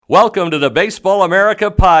Welcome to the Baseball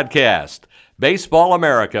America podcast. Baseball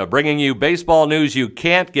America, bringing you baseball news you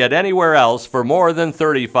can't get anywhere else for more than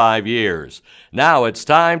 35 years. Now it's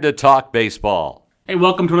time to talk baseball. Hey,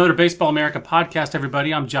 welcome to another Baseball America podcast,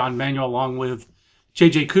 everybody. I'm John Manuel along with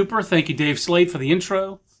JJ Cooper. Thank you, Dave Slade, for the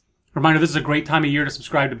intro. Reminder, this is a great time of year to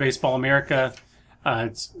subscribe to Baseball America.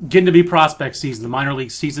 It's getting to be prospect season. The minor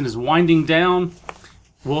league season is winding down.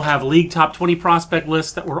 We'll have league top 20 prospect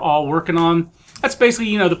lists that we're all working on. That's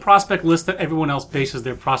basically, the prospect list that everyone else bases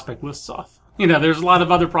their prospect lists off. There's a lot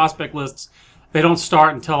of other prospect lists. They don't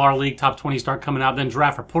start until our league top 20 start coming out. Then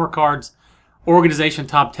draft report cards. Organization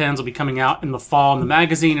top 10s will be coming out in the fall in the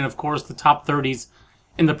magazine. And, of course, the top 30s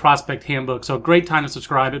in the prospect handbook. So a great time to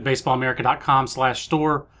subscribe at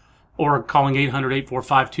baseballamerica.com/store or calling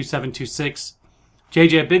 800-845-2726.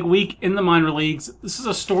 JJ, a big week in the minor leagues. This is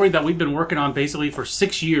a story that we've been working on basically for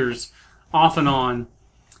 6 years, off and on,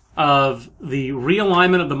 of the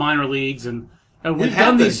realignment of the minor leagues. And we've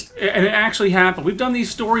done these, and it actually happened. We've done these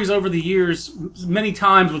stories over the years many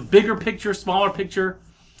times with bigger picture, smaller picture.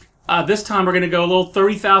 This time we're going to go a little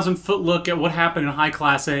 30,000-foot look at what happened in High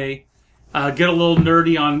Class A. Get a little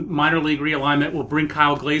nerdy on minor league realignment. We'll bring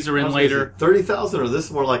Kyle Glazer in later. 30,000, or this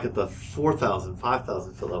is more like at the 4,000,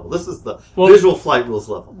 5,000 foot level? This is the visual flight rules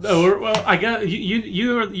level. Well, I guess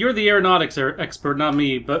you're the aeronautics expert, not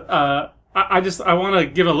me. But I want to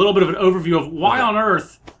give a little bit of an overview of why on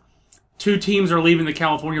earth two teams are leaving the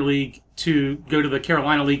California League to go to the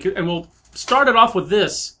Carolina League. And we'll start it off with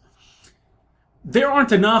this. There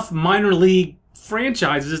aren't enough minor league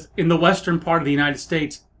franchises in the western part of the United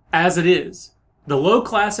States as it is. The low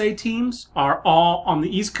Class A teams are all on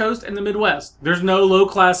the East Coast and the Midwest. There's no low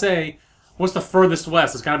Class A. What's the furthest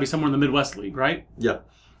west? It's got to be somewhere in the Midwest League, right? Yeah.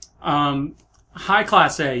 High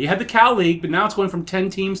Class A. You had the Cal League, but now it's going from 10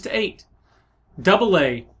 teams to 8. Double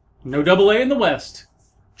A. No Double A in the West.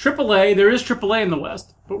 Triple A. There is Triple A in the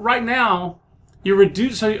West. But right now, you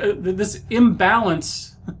reduce this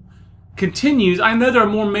imbalance continues. I know there are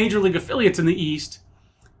more major league affiliates in the East,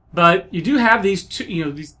 but you do have these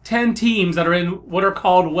these 10 teams that are in what are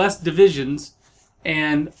called West divisions,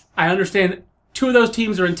 and I understand 2 of those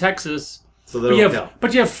teams are in Texas. So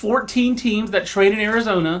but you have 14 teams that trade in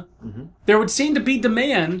Arizona. Mm-hmm. There would seem to be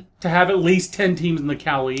demand to have at least 10 teams in the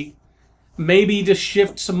Cal League. Maybe to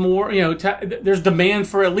shift some more. There's demand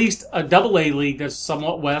for at least a Double A league that's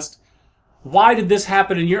somewhat west. Why did this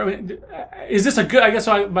happen in Europe? Is this a good? I guess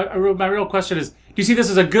my real question is: do you see this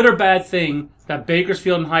as a good or bad thing that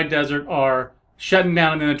Bakersfield and High Desert are shutting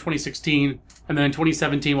down, and then in 2016, and then in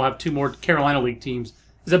 2017 we'll have 2 more Carolina League teams?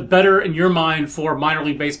 Is it better in your mind for minor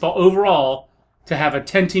league baseball overall to have a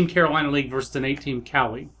 10-team Carolina League versus an 8-team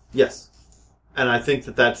Cal League? Yes, and I think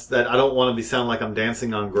that's that. I don't want to sound like I'm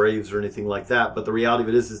dancing on graves or anything like that, but the reality of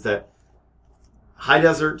it is that High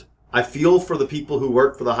Desert. I feel for the people who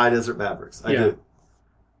work for the High Desert Mavericks. I do.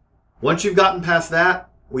 Once you've gotten past that,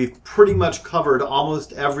 we've pretty much covered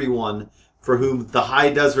almost everyone for whom the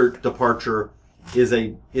High Desert departure is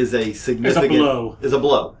a significant is a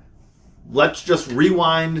blow. Let's just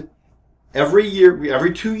rewind. Every year,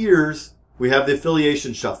 every 2 years, we have the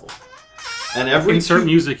affiliation shuffle, and insert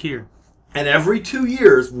music here. And every 2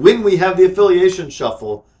 years, when we have the affiliation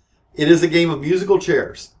shuffle, it is a game of musical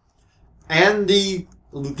chairs, and the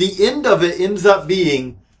end of it ends up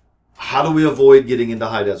being, how do we avoid getting into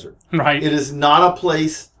High Desert? Right. It is not a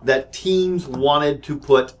place that teams wanted to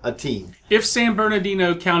put a team. If San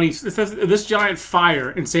Bernardino County, this giant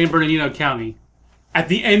fire in San Bernardino County, at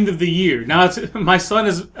the end of the year, now my son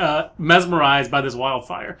is mesmerized by this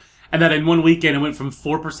wildfire, and that in one weekend it went from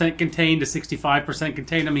 4% contained to 65%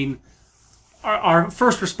 contained. I mean, our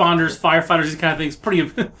first responders, firefighters, these kind of things,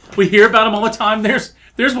 we hear about them all the time. There's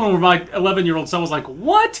one where my 11-year-old son was like,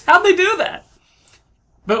 what? How'd they do that?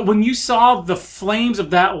 But when you saw the flames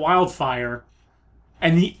of that wildfire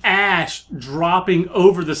and the ash dropping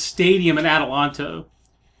over the stadium in Adelanto,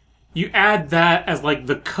 you add that as like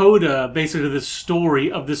the coda basically to this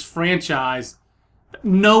story of this franchise that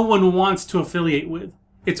no one wants to affiliate with.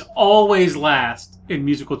 It's always last in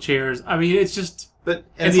musical chairs. I mean, it's just... But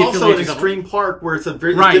it's also an extreme park where it's a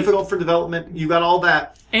very difficult for development. You got all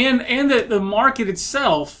that. And the market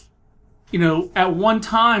itself, at one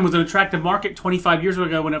time was an attractive market 25 years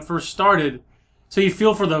ago when it first started. So you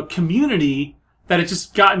feel for the community that it's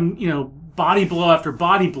just gotten, body blow after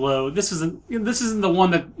body blow. This isn't the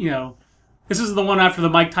one that, this isn't the one after the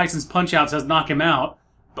Mike Tyson's punch-out says knock him out.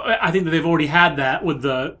 But I think that they've already had that with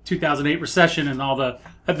the 2008 recession and all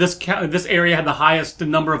this area had the highest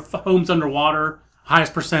number of homes underwater,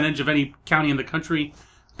 highest percentage of any county in the country.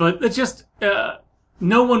 But it's just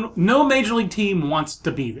no major league team wants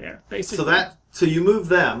to be there, basically. So So you move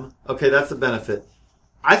them. Okay, that's a benefit.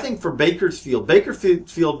 I think for Bakersfield,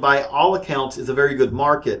 by all accounts, is a very good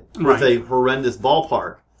market with a horrendous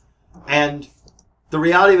ballpark. And the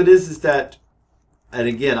reality of it is that, and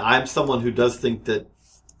again, I'm someone who does think that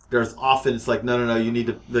there's often, it's like, no, you need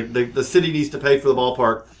to, the city needs to pay for the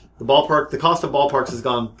ballpark. The cost of ballparks has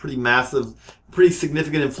gone pretty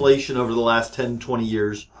significant inflation over the last 10, 20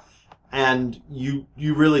 years. And you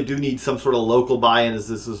really do need some sort of local buy-in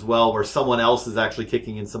as well, where someone else is actually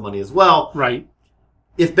kicking in some money as well. Right.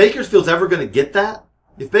 If Bakersfield's ever going to get that,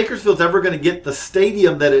 if Bakersfield's ever going to get the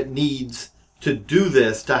stadium that it needs to do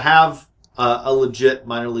this, to have a legit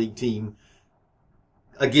minor league team,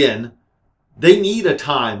 again, they need a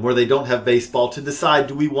time where they don't have baseball to decide,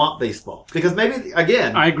 do we want baseball? Because maybe,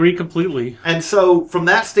 again... I agree completely. And so, from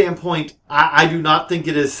that standpoint, I do not think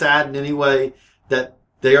it is sad in any way that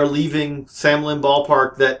they are leaving Sam Lynn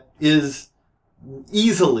Ballpark that is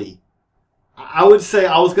easily, I was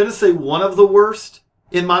going to say one of the worst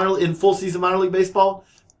in full season minor league baseball,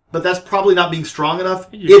 but that's probably not being strong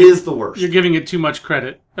enough. It is the worst. You're giving it too much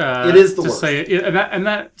credit. It is the to worst. Say it.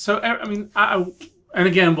 And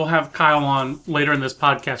again, we'll have Kyle on later in this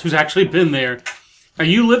podcast, who's actually been there. Now,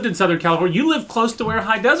 you lived in Southern California. You live close to where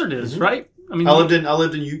High Desert is, right? I mean, I lived in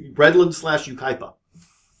Redland/Yucaipa.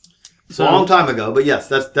 So, a long time ago, but yes,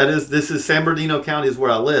 this is San Bernardino County is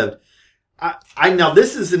where I lived. Now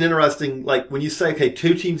this is an interesting, like when you say, okay,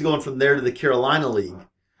 two teams going from there to the Carolina League.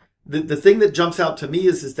 The thing that jumps out to me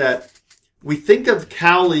is that we think of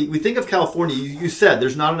California. You said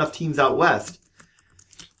there's not enough teams out west.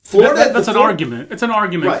 Florida, that's an argument. It's an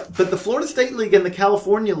argument, right? But the Florida State League and the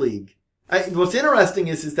California League. What's interesting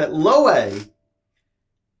is that low A,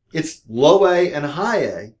 it's low A and high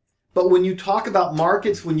A. But when you talk about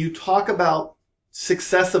markets, when you talk about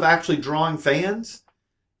success of actually drawing fans,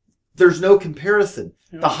 there's no comparison.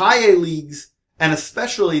 Yeah. The high A leagues, and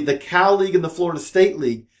especially the Cal League and the Florida State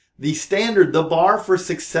League, the bar for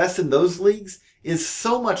success in those leagues is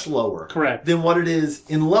so much lower. Correct. Than what it is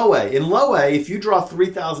in low A. In low A, if you draw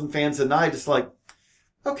 3,000 fans a night, it's like,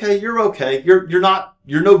 okay, you're okay. You're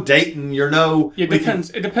no Dayton.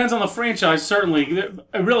 It depends on the franchise, certainly. It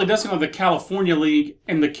really does seem like the California League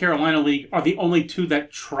and the Carolina League are the only two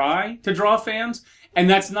that try to draw fans. And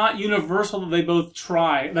that's not universal that they both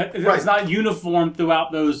try. It's not uniform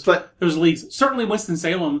throughout those leagues. Certainly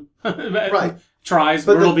Winston-Salem tries.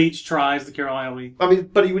 Myrtle Beach tries the Carolina League. I mean,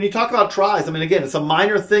 but when you talk about tries, I mean, again, it's a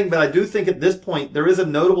minor thing, but I do think at this point there is a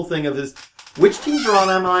notable thing of which teams are on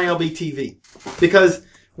MILB TV. Because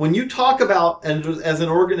when you talk about, and as an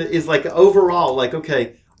organ, is like overall, like,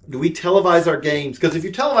 okay, do we televise our games? Because if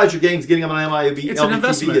you televise your games, getting them on MILB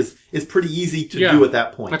TV is pretty easy to do at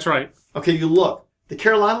that point. That's right. Okay, you look. The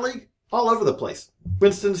Carolina League, all over the place.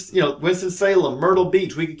 Winston-Salem, Myrtle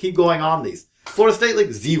Beach, we could keep going on these. Florida State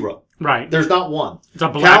League, 0. Right. There's not one. It's a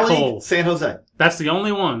black hole. League, San Jose. That's the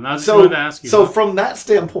only one. I was going to ask you. So from that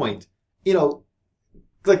standpoint, the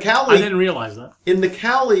Cal League... I didn't realize that. In the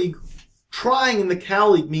Cal League, trying in the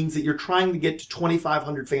Cal League means that you're trying to get to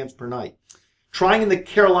 2,500 fans per night. Trying in the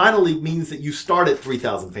Carolina League means that you start at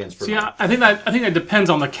 3,000 fans per night. I think that depends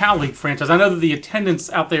on the Cal League franchise. I know that the attendance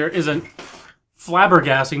out there isn't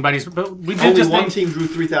flabbergasting, but we did only one team drew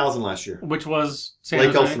 3,000 last year, which was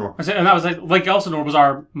Lake Elsinore, and that was Lake Elsinore was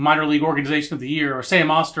our minor league organization of the year, or Sam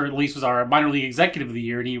Oster at least was our minor league executive of the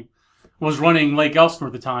year, and he was running Lake Elsinore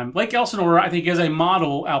at the time. Lake Elsinore, I think, is a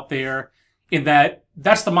model out there in that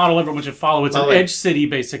that's the model everyone should follow. It's an edge city,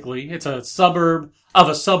 basically. It's a suburb of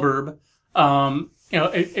a suburb.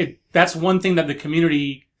 That's one thing that the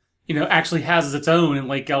community, actually has as its own in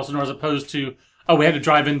Lake Elsinore, as opposed to, we had to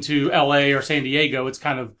drive into LA or San Diego. It's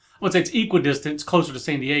kind of, I would say it's equidistant. It's closer to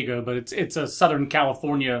San Diego, but it's a Southern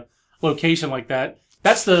California location like that.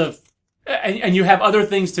 And you have other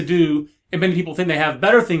things to do, and many people think they have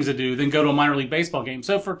better things to do than go to a minor league baseball game.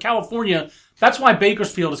 So for California, that's why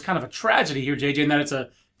Bakersfield is kind of a tragedy here, JJ, in that it's a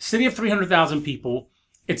city of 300,000 people.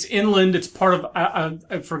 It's inland. It's part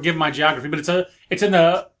of, forgive my geography, but it's in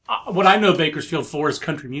the, what I know Bakersfield for is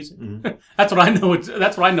country music. Mm-hmm. That's what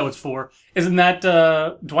I know it's for. Isn't that,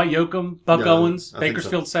 Dwight Yoakam, Buck Owens,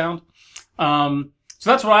 Bakersfield Sound? So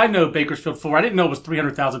that's what I know Bakersfield for. I didn't know it was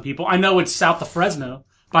 300,000 people. I know it's south of Fresno,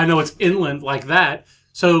 but I know it's inland like that.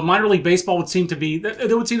 So minor league baseball would seem to be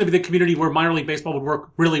the community where minor league baseball would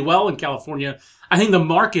work really well in California. I think the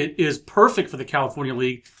market is perfect for the California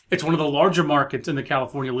League. It's one of the larger markets in the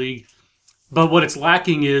California League. But what it's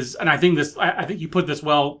lacking is, and I think you put this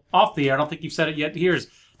well off the air, I don't think you've said it yet,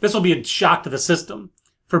 this will be a shock to the system.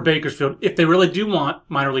 for Bakersfield if they really do want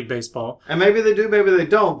minor league baseball. And maybe they do, maybe they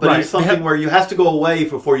don't. But it's something where you have to go away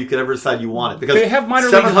before you can ever decide you want it. Because they have minor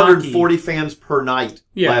league 740 fans per night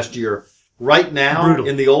last year. Right now, Brutal.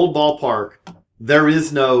 in the old ballpark, there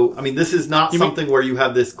is no... I mean, this is not something where you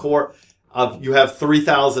have this core... you have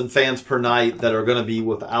 3,000 fans per night that are going to be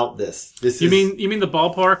without this. You mean the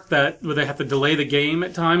ballpark where they have to delay the game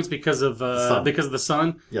at times because of the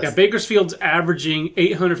sun? Yes. Yeah, Bakersfield's averaging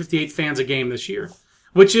 858 fans a game this year,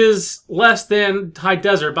 which is less than High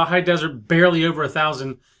Desert. But High Desert barely over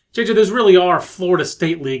 1,000. JJ, those really are Florida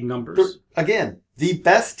State League numbers. Again, the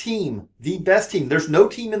best team. There's no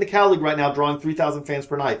team in the Cal League right now drawing 3,000 fans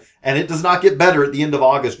per night, and it does not get better at the end of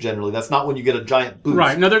August. Generally, that's not when you get a giant boost.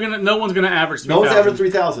 Right? No, no one's gonna average 3,000. No one's averaging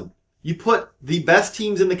 3,000. You put the best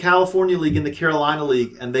teams in the California League in the Carolina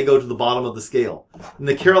League, and they go to the bottom of the scale. In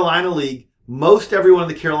the Carolina League, most everyone in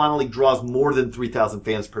the Carolina League draws more than 3,000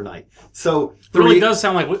 fans per night. So it really does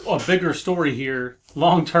sound like a bigger story here.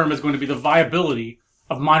 Long term is going to be the viability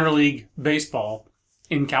of minor league baseball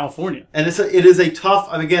in California. And it is a tough.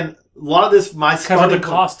 I mean, again, a lot of this my starting the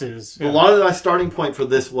cost is. Yeah. A lot of my starting point for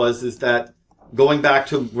this is that going back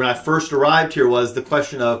to when I first arrived here was the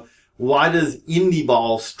question of why does indie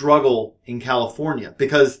ball struggle in California?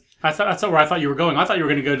 Because that's where I thought you were going. I thought you were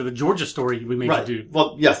going to go to the Georgia story we made you do.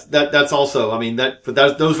 Well, yes, that's also. I mean,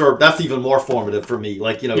 that's even more formative for me.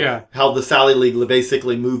 Like how the Sally League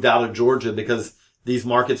basically moved out of Georgia because these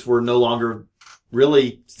markets were no longer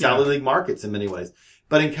really Sally League markets in many ways.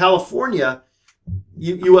 But in California,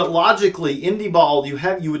 you logically indie ball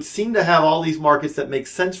you would seem to have all these markets that make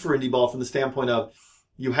sense for indie ball from the standpoint of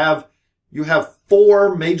you have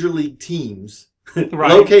 4 major league teams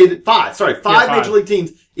located five major league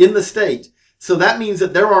teams in the state. So that means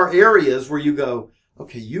that there are areas where you go,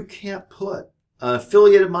 okay, you can't put an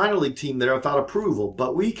affiliated minor league team there without approval,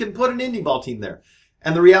 but we can put an indie ball team there.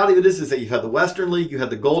 And the reality of it is that you have the Western League, you have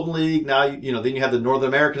the Golden League, now then you have the Northern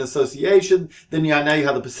American Association, then now you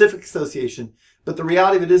have the Pacific Association. But the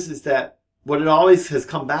reality of it is that what it always has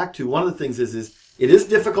come back to, one of the things is it is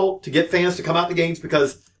difficult to get fans to come out to games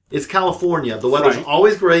because it's California. The weather's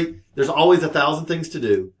always great. There's always 1,000 things to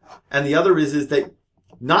do. And the other is that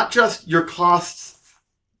not just your costs,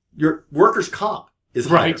 your workers' comp is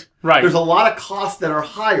higher. Right. There's a lot of costs that are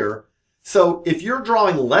higher. So if you're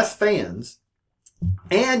drawing less fans,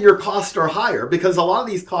 and your costs are higher because a lot of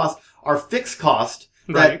these costs are fixed costs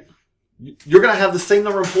that you're going to have the same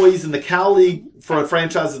number of employees in the Cal League for a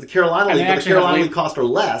franchise as the Carolina League, but the Carolina League costs are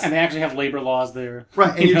less. And they actually have labor laws there.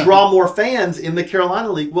 Right, and you draw more fans in the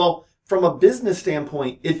Carolina League. Well, from a business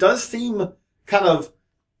standpoint, it does seem kind of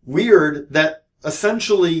weird that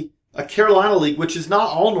essentially a Carolina League, which is not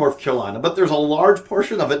all North Carolina, but there's a large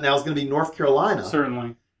portion of it now is going to be North Carolina.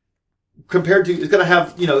 Certainly. Compared to, it's going to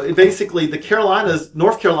have, basically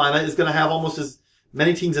North Carolina is going to have almost as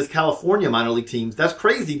many teams as California minor league teams. That's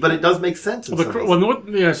crazy, but it does make sense. So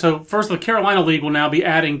first, the Carolina League will now be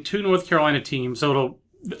adding 2 North Carolina teams. So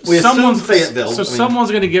someone's Fayetteville. So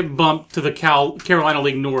someone's going to get bumped to the Carolina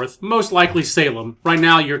League North. Most likely Salem. Right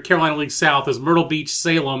now, your Carolina League South is Myrtle Beach,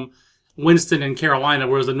 Salem, Winston, and Carolina,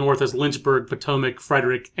 whereas the North is Lynchburg, Potomac,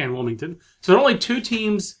 Frederick, and Wilmington. So there are only 2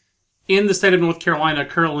 teams in the state of North Carolina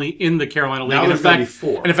currently in the Carolina League. Now there's going to be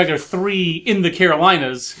 4. And in fact, there are 3 in the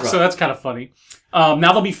Carolinas. Right. So that's kind of funny. Now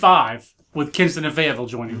there'll be 5 with Kinston and Fayetteville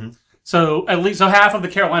joining. Mm-hmm. So half of the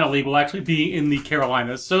Carolina League will actually be in the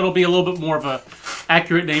Carolinas. So it'll be a little bit more of a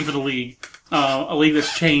accurate name for the league. A league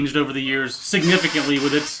that's changed over the years significantly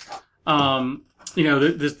with its,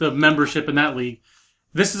 the membership in that league.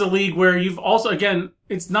 This is a league where you've also, again,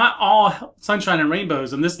 it's not all sunshine and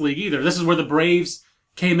rainbows in this league either. This is where the Braves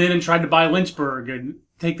came in and tried to buy Lynchburg and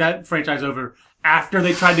take that franchise over after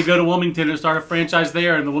they tried to go to Wilmington and start a franchise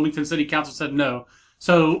there, and the Wilmington City Council said no.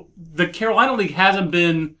 So the Carolina League hasn't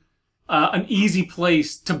been an easy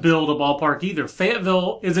place to build a ballpark either.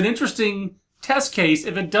 Fayetteville is an interesting test case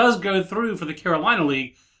if it does go through for the Carolina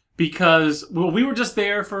League because we were just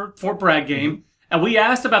there for Fort Bragg game, and we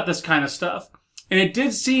asked about this kind of stuff. And it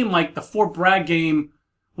did seem like the Fort Bragg game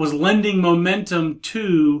was lending momentum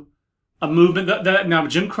to a movement that now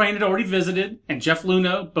Jim Crane had already visited, and Jeff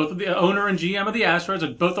Luhnow, both of the owner and GM of the Astros,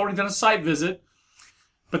 had both already done a site visit.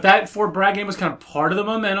 But that Fort Bragg game was kind of part of the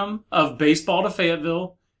momentum of baseball to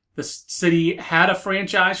Fayetteville. The city had a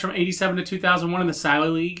franchise from 87 to 2001 in the Sally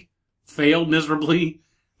League, failed miserably,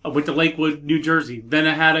 went to Lakewood, New Jersey. Then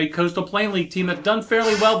it had a Coastal Plain League team that's done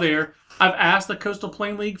fairly well there. I've asked the Coastal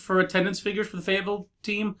Plain League for attendance figures for the Fayetteville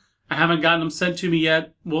team. I haven't gotten them sent to me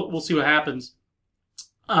yet. We'll see what happens.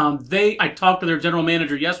 I talked to their general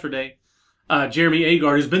manager yesterday, Jeremy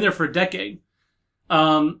Agard, who's been there for a decade.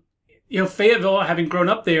 Fayetteville, having grown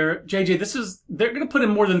up there, JJ, they're going to put in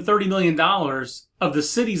more than $30 million of the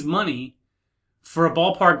city's money for a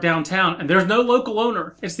ballpark downtown, and there's no local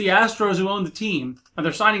owner. It's the Astros who own the team, and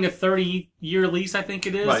they're signing a 30-year lease, I think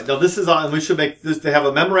it is. Right. Now, this is on, we should make this, they have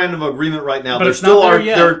a memorandum of agreement right now. But there it's not there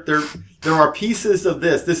yet. There are pieces of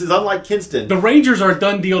this. This is unlike Kinston. The Rangers are a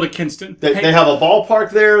done deal to Kinston. They have a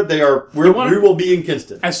ballpark there. We will be in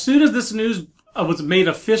Kinston. As soon as this news was made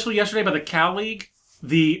official yesterday by the Cal League,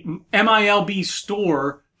 the MILB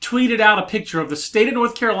store tweeted out a picture of the state of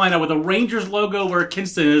North Carolina with a Rangers logo where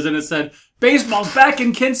Kinston is, and it said, "Baseball's back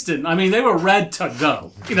in Kinston." I mean, they were ready to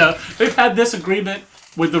go. They've had this agreement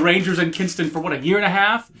with the Rangers in Kinston for a year and a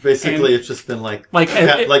half. Basically, it's just been I'm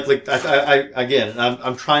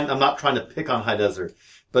not trying to pick on High Desert,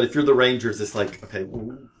 but if you're the Rangers, it's like, okay,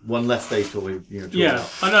 one less day till we, yeah,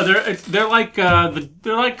 I know they're like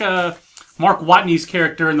Mark Watney's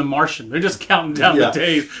character in The Martian. They're just counting down the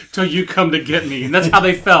days till you come to get me, and that's how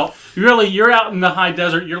they felt. Really, you're out in the high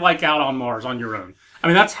desert. You're like out on Mars on your own. I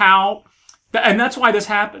mean, that's why this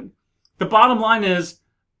happened. The bottom line is,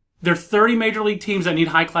 there are 30 major league teams that need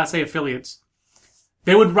high Class A affiliates.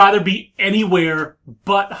 They would rather be anywhere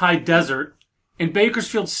but high desert. And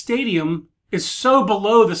Bakersfield Stadium is so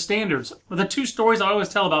below the standards. The two stories I always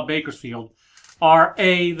tell about Bakersfield are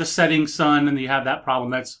A, the setting sun, and you have that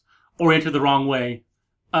problem that's oriented the wrong way.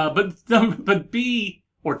 But B,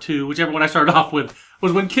 or two, whichever one I started off with,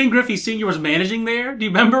 was when Ken Griffey Sr. was managing there. Do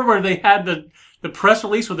you remember where they had the press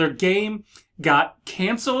release where their game got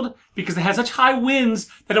canceled because they had such high winds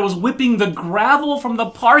that it was whipping the gravel from the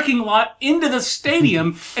parking lot into the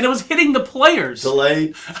stadium and it was hitting the players.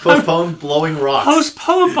 Delayed, postponed, blowing rocks.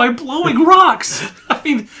 Postponed by blowing rocks. I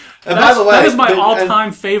mean, and by the way, that is my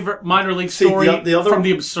all-time favorite minor league story from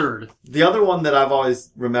the absurd. The other one that I've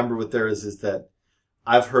always remembered with there is that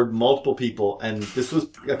I've heard multiple people, and this was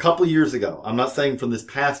a couple of years ago. I'm not saying from this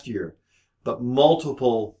past year, but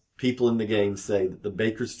multiple people in the game say that the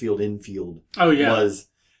Bakersfield infield was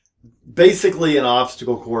basically an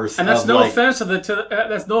obstacle course. And that's no offense to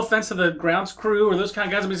the grounds crew or those kind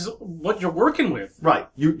of guys. I mean, this is what you're working with. Right.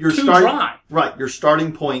 You're too starting dry. Right. Your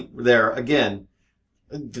starting point there again.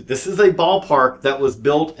 This is a ballpark that was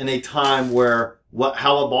built in a time where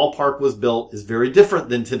how a ballpark was built is very different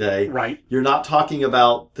than today. Right. You're not talking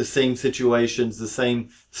about the same situations, the same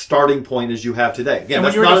starting point as you have today. Again,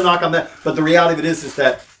 that's not a knock on that. But the reality of it is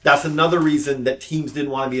that that's another reason that teams didn't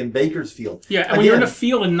want to be in Bakersfield. Yeah, and when you're in a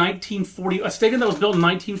field in 1940, a stadium that was built in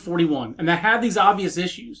 1941, and that had these obvious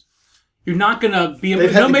issues, you're not going to be...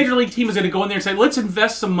 No major league team is going to go in there and say, let's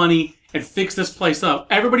invest some money and fix this place up.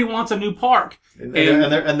 Everybody wants a new park. And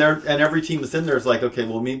every team that's in there is like, okay,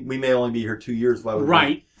 well, we may only be here 2 years. Why would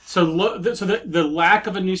we? So the lack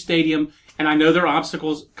of a new stadium, and I know there are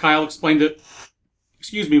obstacles. Kyle explained it,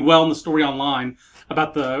 well in the story online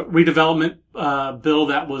about the redevelopment bill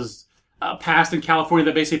that was passed in California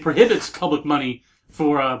that basically prohibits public money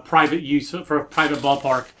for private use, for a private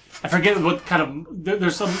ballpark. I forget what kind of,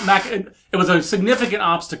 there's some, it was a significant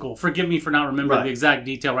obstacle. Forgive me for not remembering the exact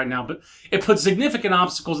detail right now, but it put significant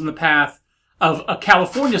obstacles in the path of a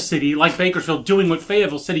California city like Bakersfield doing what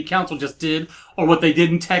Fayetteville City Council just did, or what they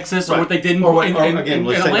did in Texas, or what they did in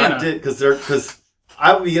Atlanta. Because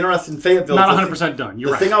I would be interested in Fayetteville. Not 100% done.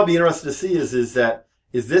 You're right. The thing I'll be interested to see is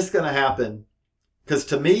this going to happen? Because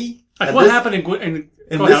to me, what happened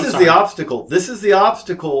this is the obstacle. This is the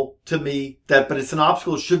obstacle to me but it's an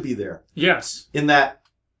obstacle that should be there. Yes. In that,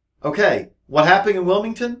 okay, what happened in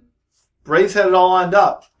Wilmington? Braves had it all lined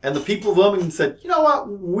up. And the people of Wilmington said, you know what?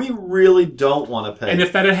 We really don't want to pay. And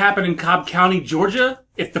if that had happened in Cobb County, Georgia,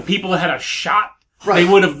 if the people had a shot, they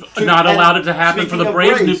would have not allowed it to happen for the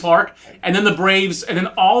Braves' new park. And then the Braves, and then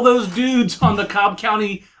all those dudes on the Cobb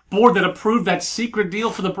County board that approved that secret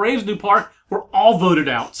deal for the Braves' new park were all voted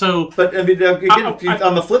out. So, but I mean,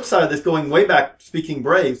 on the flip side of this, going way back, speaking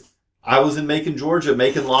Braves, I was in Macon, Georgia.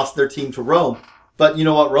 Macon lost their team to Rome. But you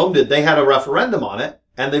know what Rome did? They had a referendum on it,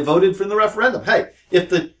 and they voted for the referendum. Hey, if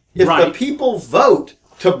the people vote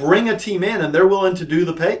to bring a team in and they're willing to do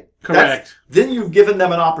the pay, correct, then you've given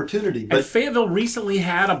them an opportunity. But Fayetteville recently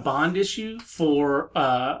had a bond issue for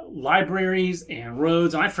libraries and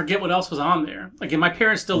roads, and I forget what else was on there. Again, my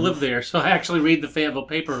parents still live there, so I actually read the Fayetteville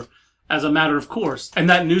paper as a matter of course. And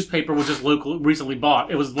that newspaper was just recently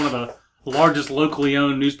bought. It was one of the largest locally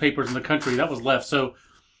owned newspapers in the country that was left. So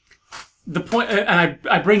the point, and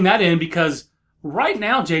I bring that in because right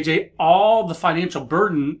now, JJ, all the financial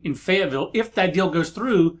burden in Fayetteville, if that deal goes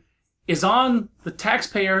through, is on the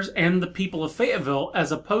taxpayers and the people of Fayetteville,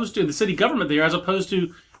 as opposed to the city government there, as opposed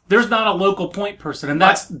to there's not a local point person. And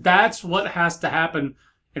that's what has to happen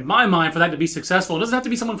in my mind, for that to be successful, it doesn't have to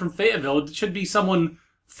be someone from Fayetteville. It should be someone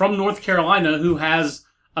from North Carolina who has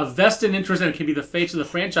a vested interest, and it can be the face of the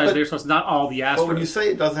franchise there, so it's not all the Astros. But when you say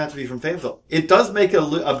it doesn't have to be from Fayetteville, it does make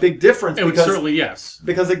a big difference. It would certainly, yes.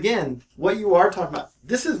 Because again, what you are talking about,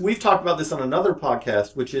 we've talked about this on another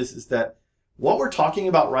podcast, which is that what we're talking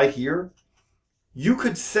about right here, you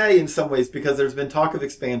could say in some ways, because there's been talk of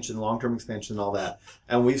expansion, long-term expansion and all that,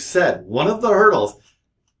 and we've said one of the hurdles,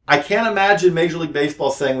 I can't imagine Major League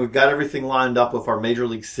Baseball saying we've got everything lined up with our Major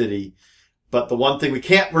League city, but the one thing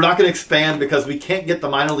we're not going to expand because we can't get the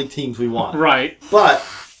minor league teams we want. Right. But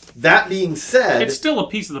that being said, it's still a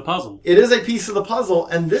piece of the puzzle. It is a piece of the puzzle,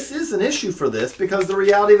 and this is an issue for this because the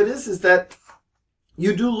reality of it is that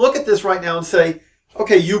you do look at this right now and say,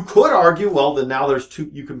 okay, you could argue, well, then now there's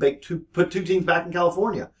you can put two teams back in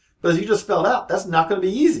California. But as you just spelled out, that's not going to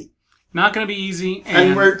be easy. Not going to be easy.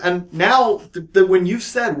 And now, when you've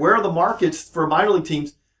said where are the markets for minor league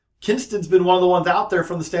teams, Kinston's been one of the ones out there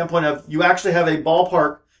from the standpoint of you actually have a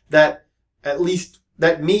ballpark that at least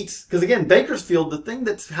that meets, because again, Bakersfield, the thing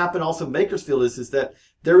that's happened also in Bakersfield is that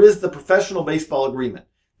there is the professional baseball agreement.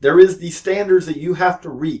 There is the standards that you have to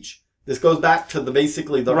reach. This goes back to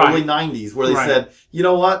basically the early 90s where they said, you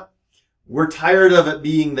know what? We're tired of it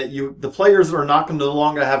being that the players are not going to no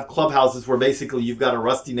longer have clubhouses where basically you've got a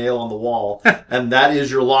rusty nail on the wall and that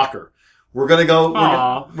is your locker. We're going to go,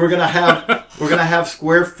 we're going to have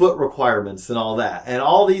square foot requirements and all that and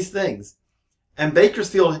all these things. And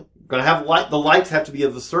Bakersfield going to have the lights have to be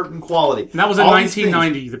of a certain quality. And that was in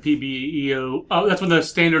 1990, the PBEO. Oh, that's when the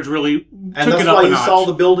standards really took it up a notch. And that's why you saw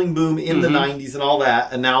the building boom in the 90s and all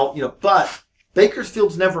that. And now, but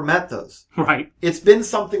Bakersfield's never met those. Right. It's been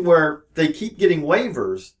something where they keep getting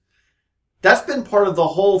waivers. That's been part of the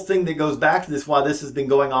whole thing that goes back to this, why this has been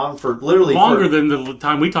going on for literally longer than the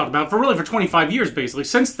time we talked about, for 25 years, basically,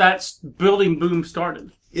 since that building boom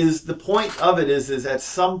started. Is the point of it is at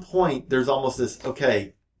some point there's almost this,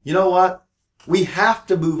 okay, you know what? We have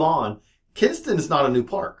to move on. Kinston is not a new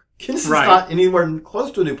park. Kinston's not anywhere close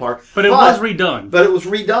to a new park. But it was redone. But it was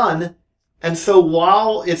redone. And so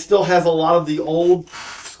while it still has a lot of the old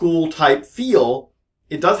school type feel,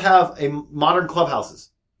 it does have a modern clubhouses.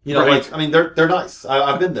 They're nice.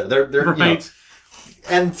 I've been there. They're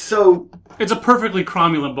and so it's a perfectly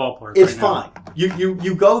cromulent ballpark. It's fine.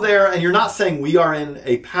 You go there and you're not saying we are in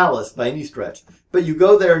a palace by any stretch, but you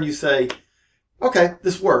go there and you say, okay,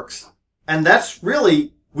 this works. And that's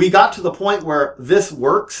really, we got to the point where this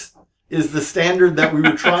works is the standard that we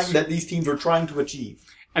were trying, that these teams were trying to achieve.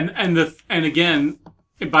 And again,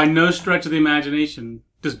 by no stretch of the imagination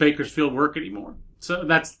does Bakersfield work anymore. So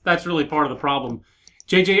that's really part of the problem.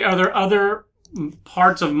 JJ, are there other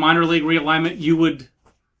parts of minor league realignment you would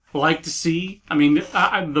like to see? I mean,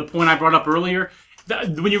 the point I brought up earlier,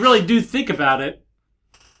 when you really do think about it,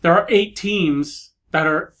 there are 8 teams that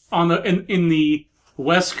are on in the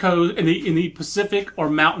West Coast, in the Pacific or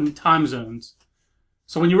Mountain time zones.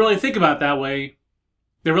 So when you really think about it that way,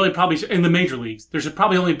 there really probably in the major leagues there should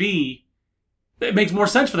probably only be. It makes more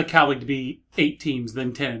sense for the Cal League to be 8 teams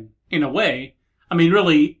than 10 in a way. I mean,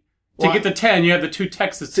 really. To get to 10, you have the 2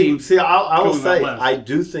 Texas teams. See, I will say, I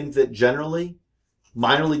do think that generally,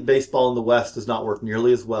 minor league baseball in the West does not work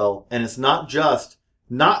nearly as well. And it's not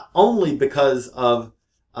only because of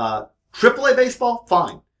AAA baseball,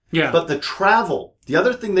 fine. Yeah. But the travel. The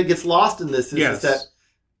other thing that gets lost in this is that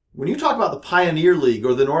when you talk about the Pioneer League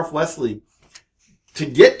or the Northwest League, to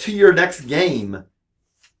get to your next game,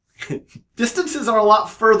 distances are a lot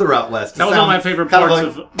further out west. That was one of my favorite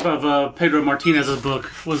parts of Pedro Martinez's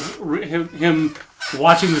book, was him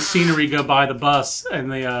watching the scenery go by the bus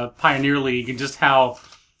and the Pioneer League, and just how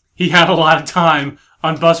he had a lot of time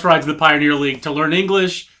on bus rides in the Pioneer League to learn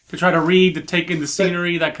English, to try to read, to take in the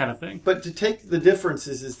scenery, that kind of thing. But to take the difference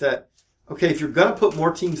is that, okay, if you're going to put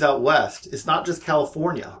more teams out west, it's not just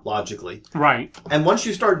California, logically. Right. And once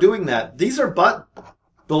you start doing that, these are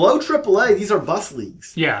below AAA, these are bus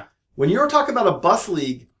leagues. Yeah. When you're talking about a bus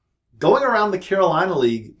league, going around the Carolina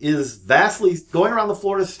League is vastly, going around the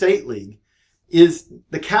Florida State League is,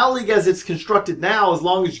 the Cal League as it's constructed now, as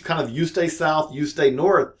long as you stay south, you stay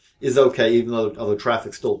north, is okay, even although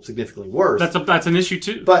traffic's still significantly worse. That's an issue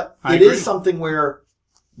too. But it is something where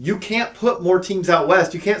you can't put more teams out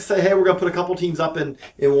west. You can't say, hey, we're going to put a couple teams up in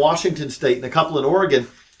Washington State and a couple in Oregon.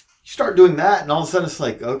 You start doing that, and all of a sudden it's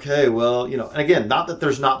like, okay, well, and again, not that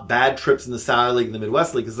there's not bad trips in the Sally League and the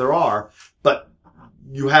Midwest League, because there are, but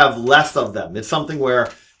you have less of them. It's something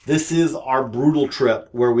where this is our brutal trip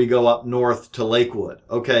where we go up north to Lakewood,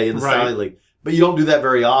 okay, in the Sally League. But you don't do that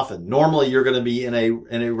very often. Normally, you're going to be in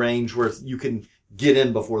a range where you can get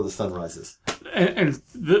in before the sun rises. And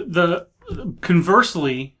the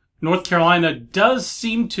conversely, North Carolina does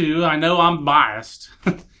seem to, I know I'm biased,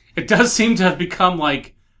 it does seem to have become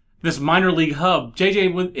like this minor league hub.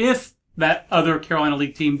 JJ, if that other Carolina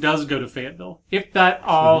League team does go to Fayetteville, if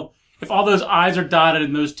all those I's are dotted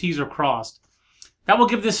and those T's are crossed, that will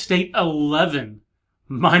give this state 11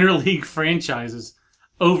 minor league franchises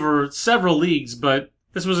over several leagues, but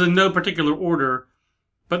this was in no particular order.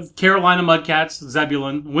 But Carolina Mudcats,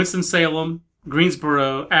 Zebulon, Winston-Salem,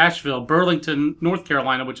 Greensboro, Asheville, Burlington, North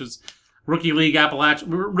Carolina, which is rookie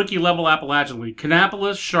level Appalachian League,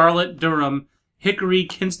 Kannapolis, Charlotte, Durham, Hickory,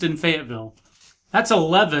 Kinston, Fayetteville. That's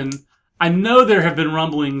 11. I know there have been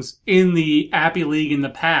rumblings in the Appy League in the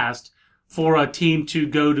past for a team to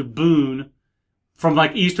go to Boone from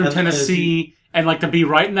like Eastern Tennessee and like to be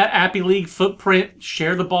right in that Appy League footprint,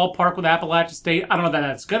 share the ballpark with Appalachian State. I don't know that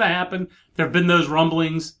that's going to happen. There have been those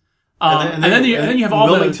rumblings. And then you have all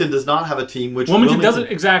Wilmington does not have a team, which Wilmington doesn't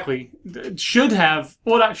exactly could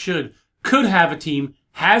have a team,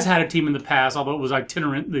 has had a team in the past, although it was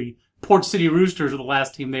itinerant. The Port City Roosters were the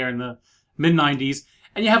last team there in the mid-90s.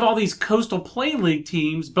 And you have all these Coastal Plain League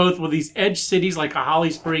teams, both with these edge cities like Holly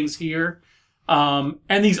Springs here, and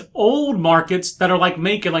these old markets that are like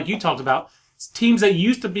Macon, like you talked about, teams that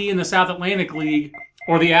used to be in the South Atlantic League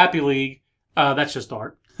or the Appy League. That's just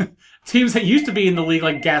art. Teams that used to be in the league,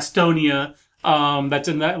 like Gastonia, that's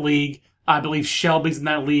in that league. I believe Shelby's in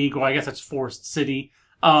that league, or I guess that's Forest City.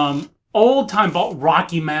 Old-time ball,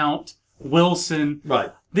 Rocky Mount, Wilson.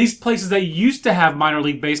 Right. These places that used to have minor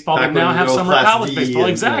league baseball but now have summer college baseball.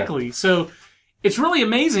 Exactly. Yeah. So it's really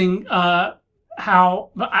amazing how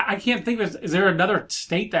I can't think is there another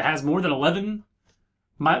state that has more than 11,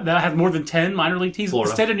 that has more than 10 minor league teams? Florida.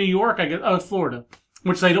 Instead of New York, I guess, Florida.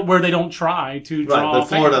 Where they don't try to draw. Right, but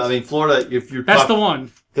Florida, fans. Florida, if you're that's the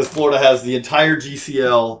one. Because Florida has the entire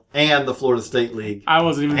GCL and the Florida State League. I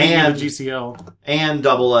wasn't even thinking of the GCL. And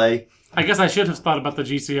AA. I guess I should have thought about the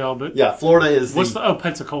GCL, but... Yeah, Florida is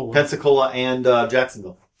Pensacola. Pensacola and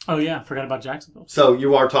Jacksonville. Oh, yeah, I forgot about Jacksonville. So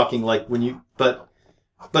you are talking like when you... But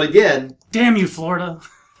again... Damn you, Florida.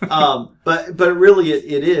 But really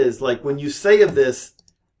it is, like when you say of this,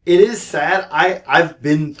 it is sad. I've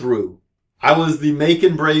been through. I was the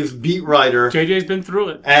Macon Braves beat writer. JJ's been through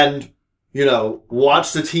it. And,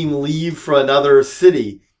 watched the team leave for another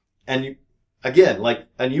city. And you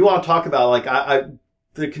want to talk about, like,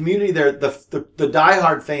 the community there, the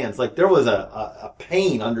diehard fans, like, there was a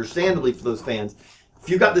pain, understandably, for those fans. If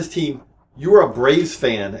you got this team, you were a Braves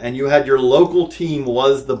fan, and you had your local team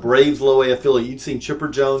was the Braves low A affiliate. You'd seen Chipper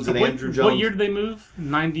Jones and Andrew Jones. What year did they move?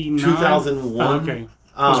 99? 2001. Oh, okay.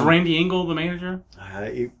 Was Randy Engel the manager?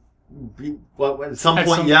 At some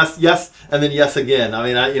point, yes, and then yes again. I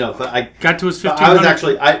mean, but I got to his 15.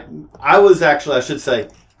 I should say,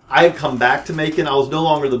 I had come back to Macon. I was no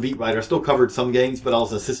longer the beat writer. I still covered some games, but I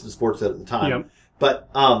was an assistant sports editor at the time. Yep.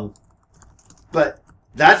 But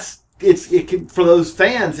that's for those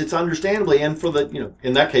fans. It's understandably, and for the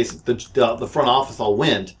in that case, the front office all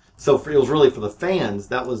went. So it was really for the fans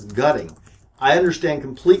that was gutting. I understand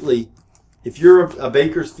completely. If you're a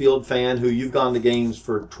Bakersfield fan who you've gone to games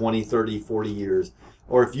for 20, 30, 40 years,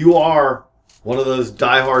 or if you are one of those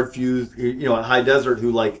diehard few, at High Desert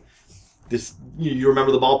who like this, you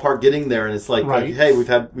remember the ballpark getting there and it's like, right. Like, hey, we've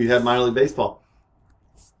had minor league baseball.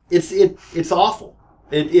 It's awful.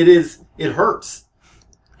 It hurts.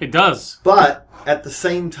 It does. But at the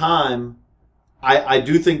same time, I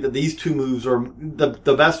do think that these two moves are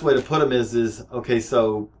the best way to put them is okay.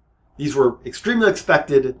 So these were extremely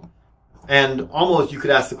expected. And almost you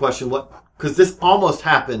could ask the question, because this almost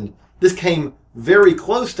happened. This came very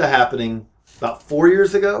close to happening about 4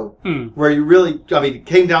 years ago, where you really, it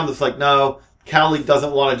came down to this like, no, Cal League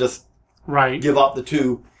doesn't want to just give up the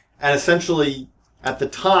two. And essentially, at the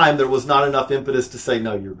time, there was not enough impetus to say,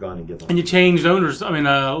 no, you're going to give up. And you changed owners.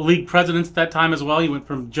 League presidents at that time as well. You went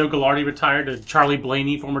from Joe Gallardi, retired, to Charlie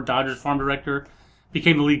Blaney, former Dodgers farm director,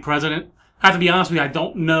 became the league president. I have to be honest with you, I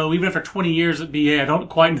don't know, even after 20 years at BA, I don't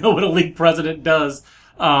quite know what a league president does.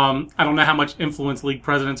 I don't know how much influence league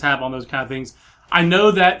presidents have on those kind of things. I know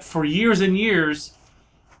that for years and years,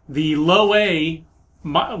 the low A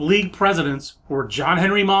league presidents were John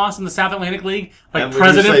Henry Moss in the South Atlantic League, like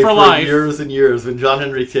president for life. Years and years, when John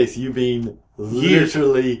Henry takes you being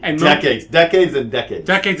literally and decades and decades.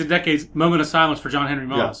 Decades and decades. Moment of silence for John Henry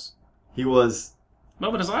Moss. Yeah. He was...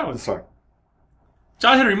 Moment of silence. Sorry.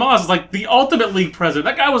 John Henry Moss is like the ultimate league president.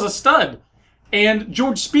 That guy was a stud. And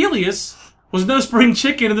George Spelius was no spring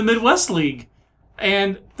chicken in the Midwest League.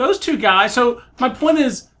 And those two guys, so my point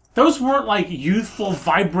is, those weren't like youthful,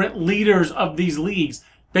 vibrant leaders of these leagues.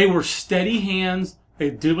 They were steady hands. They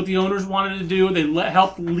did what the owners wanted to do. They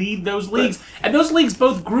helped lead those leagues. And those leagues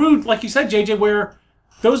both grew, like you said, JJ, where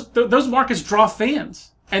those markets draw fans.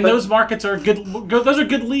 And those markets are good. Those are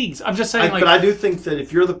good leagues. I'm just saying. But I do think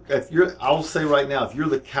that I'll say right now, if you're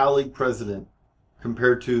the Cal League president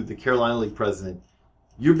compared to the Carolina League president,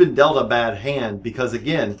 you've been dealt a bad hand because,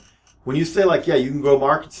 again, when you say, like, yeah, you can grow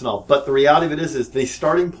markets and all, but the reality of it is the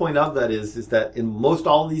starting point of that is that in most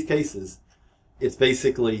all of these cases, it's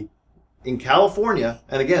basically in California,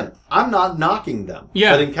 and again, I'm not knocking them,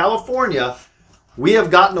 but in California, we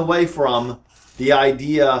have gotten away from the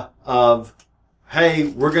idea of, hey,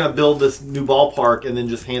 we're going to build this new ballpark and then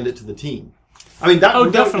just hand it to the team. I mean,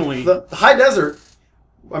 definitely. The High Desert,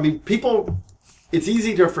 I mean, people, it's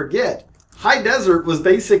easy to forget. High Desert was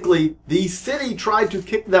basically, the city tried to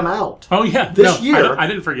kick them out. Oh, yeah. This year. I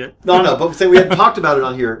didn't forget. No, but say we hadn't talked about it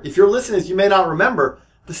on here. If you're listening, you may not remember,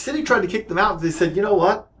 the city tried to kick them out. They said, you know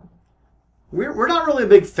what? We're not really a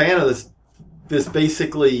big fan of this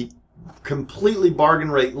basically completely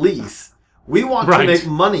bargain rate lease. We want to make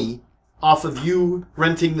money off of you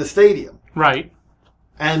renting the stadium. Right.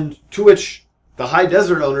 And to which the High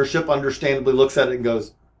Desert ownership understandably looks at it and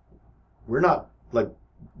goes, we're not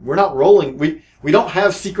rolling. We don't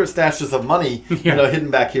have secret stashes of money,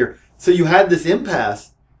 hidden back here. So you had this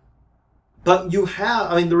impasse. But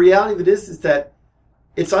the reality of it is that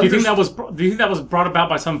it's do you think that was brought about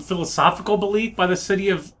by some philosophical belief by the city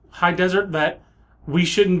of High Desert that we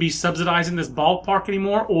shouldn't be subsidizing this ballpark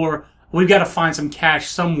anymore, or we've got to find some cash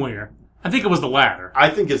somewhere? I think it was the latter. I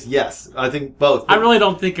think it's yes. I think both. I really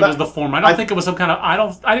don't think it was the former. I don't think it was some kind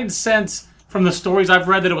of. I didn't sense from the stories I've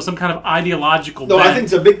read that it was some kind of ideological. No, I think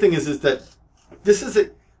the big thing is that this is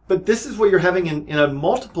it. But this is what you're having in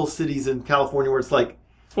multiple cities in California where it's like.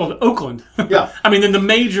 Well, Oakland. Yeah. I mean, in the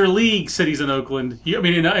major league cities in Oakland,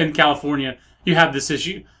 in California, you have this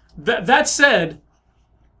issue. That said,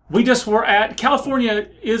 we just were at... California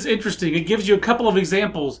is interesting. It gives you a couple of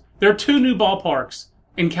examples. There are 2 new ballparks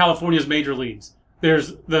in California's major leagues.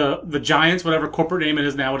 There's the Giants, whatever corporate name it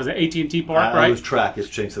is now. What is it? AT&T Park, right? I lose track. It's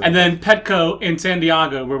changed. And then Petco in San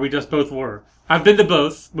Diego, where we just both were. I've been to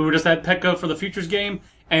both. We were just at Petco for the Futures game.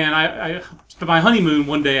 And I spent my honeymoon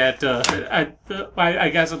one day at I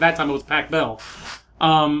guess at that time it was Pac Bell.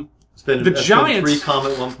 The Giants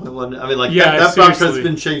 3.1.1. I mean, like that broadcast has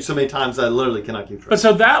been changed so many times I literally cannot keep track. But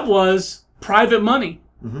so that was private money.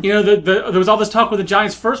 Mm-hmm. There was all this talk with the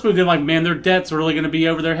Giants' first move. They're like, man, their debts are really going to be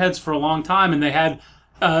over their heads for a long time, and they had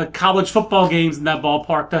college football games in that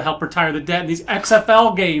ballpark to help retire the debt, and these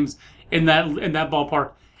XFL games in that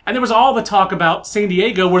ballpark. And there was all the talk about San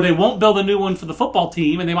Diego where they won't build a new one for the football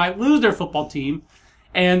team and they might lose their football team.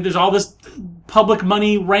 And there's all this public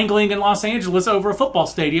money wrangling in Los Angeles over a football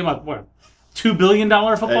stadium, a $2 billion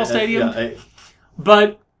football stadium.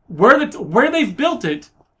 But where they've built it,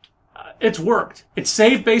 it's worked. It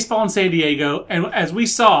saved baseball in San Diego. And as we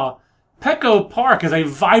saw, Petco Park is a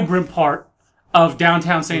vibrant part of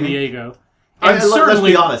downtown San Diego. And let's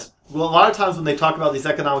be honest. Well, a lot of times when they talk about these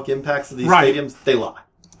economic impacts of these stadiums, they lie.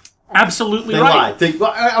 Absolutely right. They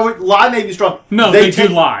lie. I would lie may be strong. No, they do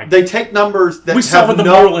lie. They take numbers that we saw with the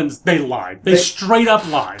Marlins. They lied. They straight up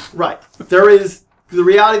lied. Right. The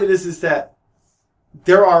reality of it is that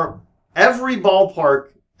there are every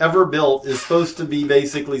ballpark ever built is supposed to be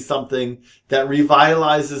basically something that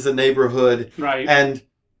revitalizes a neighborhood. Right. And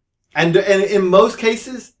in most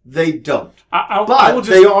cases they don't. But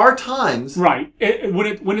there are times, right,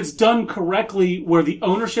 when it's done correctly, where the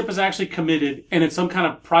ownership is actually committed and it's some kind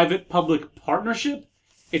of private-public partnership,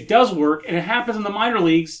 it does work, and it happens in the minor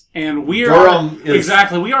leagues. And we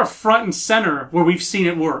are front and center where we've seen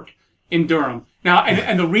it work in Durham. Now,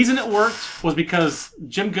 and the reason it worked was because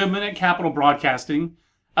Jim Goodman at Capital Broadcasting,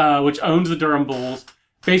 which owns the Durham Bulls,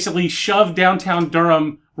 basically shoved downtown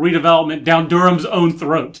Durham redevelopment down Durham's own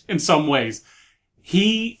throat in some ways.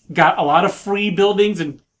 He got a lot of free buildings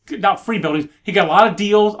not free buildings. He got a lot of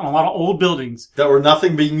deals on a lot of old buildings that were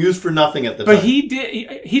being used for nothing at the time. But he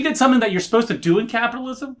did something that you're supposed to do in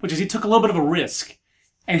capitalism, which is he took a little bit of a risk,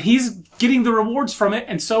 and he's getting the rewards from it.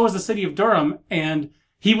 And so is the city of Durham. And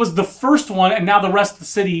he was the first one, and now the rest of the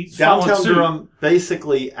city followed downtown suit. Durham,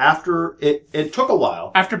 basically, after it took a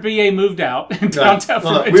while. After BA moved out in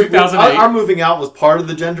downtown in 2008. Our moving out was part of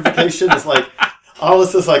the gentrification. It's like, I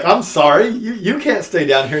was just like, I'm sorry, you can't stay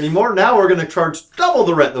down here anymore. Now we're going to charge double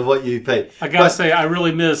the rent of what you paid. I got to say, I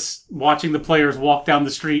really miss watching the players walk down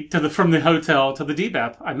the street from the hotel to the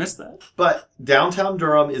DBAP. I miss that. But downtown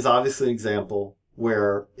Durham is obviously an example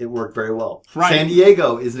where it worked very well. Right. San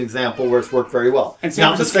Diego is an example where it's worked very well. And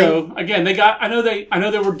San Francisco, again, I know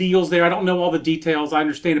there were deals there. I don't know all the details. I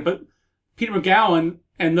understand it, but Peter McGowan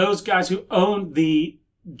And those guys who owned the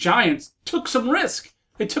Giants took some risk.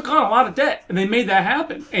 They took on a lot of debt, and they made that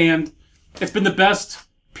happen. And it's been the best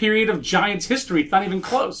period of Giants history. It's not even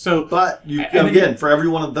close. So, but again, for every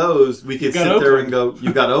one of those, we could sit there and go,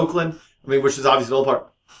 you've got Oakland, which is obviously the old part.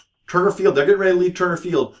 Turner Field, they're getting ready to leave Turner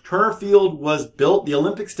Field. Turner Field was built, the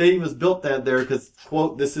Olympic Stadium was built there because,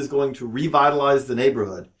 quote, this is going to revitalize the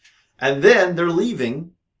neighborhood. And then they're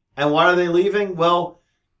leaving. And why are they leaving? Well,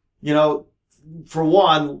 for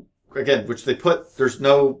one, again, which they put, there's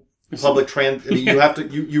no public transit. You have to,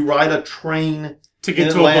 you ride a train to get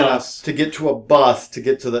in to Atlanta, a bus. to get to a bus, to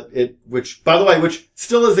get to which, by the way, which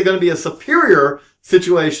still is going to be a superior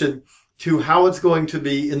situation to how it's going to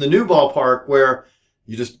be in the new ballpark where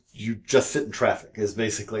you just sit in traffic is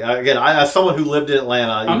basically, again, as someone who lived in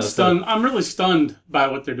Atlanta, I'm stunned. I'm really stunned by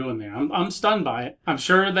what they're doing there. I'm stunned by it. I'm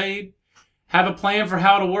sure they have a plan for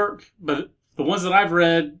how to work, but the ones that I've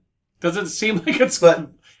read doesn't seem like it's,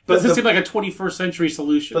 doesn't seem like a 21st century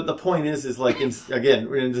solution. But the point is like,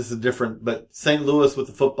 again, this is different, but St. Louis with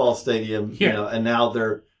the football stadium, and now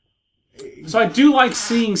they're. So I do like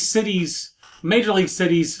seeing major league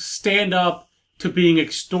cities stand up to being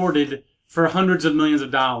extorted for hundreds of millions of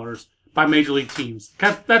dollars by major league teams.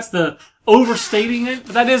 That's the overstating it,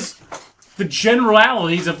 but that is the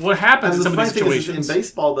generalities of what happens in some of these situations. In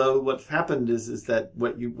baseball, though, what's happened is that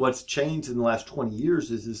what's changed in the last 20 years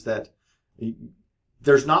is that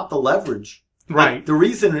there's not the leverage. Right. Like, the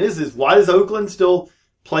reason is why does Oakland still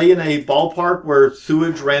play in a ballpark where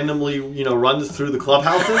sewage randomly, runs through the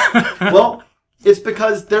clubhouses? Well, it's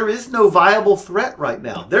because there is no viable threat right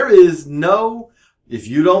now. There is no, if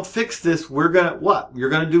you don't fix this, we're going to, what? You're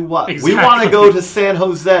going to do what? Exactly. We want to go to San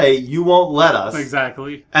Jose. You won't let us.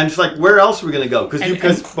 Exactly. And it's like, where else are we going to go?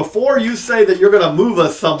 Because before you say that you're going to move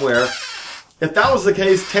us somewhere, if that was the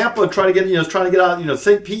case, Tampa would try to get, out,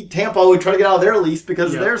 St. Pete, Tampa would try to get out of their lease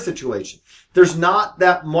because of their situation. There's not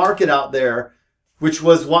that market out there, which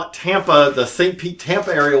was what Tampa, the St. Pete,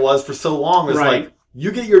 Tampa area was for so long. It was like,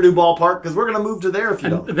 you get your new ballpark because we're going to move to there if you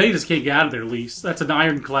don't. They just can't get out of their lease. That's an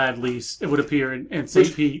ironclad lease, it would appear, in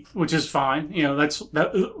St. Pete, which is fine.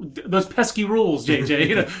 Those pesky rules,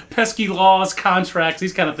 JJ. Pesky laws, contracts,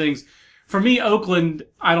 these kind of things. For me, Oakland,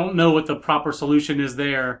 I don't know what the proper solution is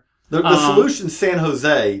there. The solution's San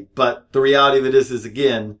Jose, but the reality of it is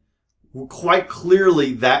again, quite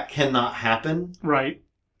clearly that cannot happen. Right.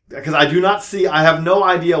 Because I have no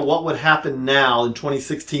idea what would happen now in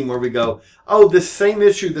 2016 where we go, oh, this same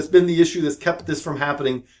issue that's been the issue that's kept this from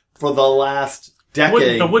happening for the last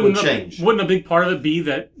decade would change. Wouldn't a big part of it be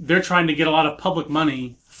that they're trying to get a lot of public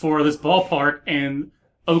money for this ballpark, and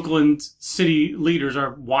Oakland city leaders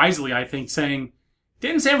are wisely, I think, saying,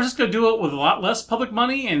 didn't San Francisco do it with a lot less public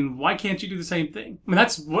money, and why can't you do the same thing? I mean,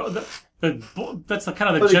 that's that's the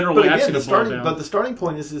kind of the general reaction. But the starting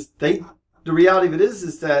point is the reality of it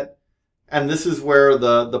is that, and this is where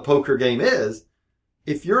the poker game is,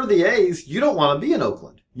 if you're the A's, you don't want to be in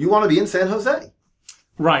Oakland. You want to be in San Jose.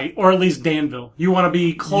 Right, or at least Danville. You want to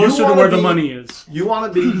be closer to where the money is. You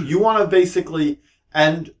want to basically,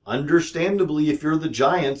 and understandably, if you're the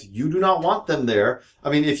Giants, you do not want them there. I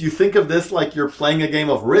mean, if you think of this like you're playing a game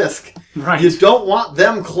of Risk, right. You don't want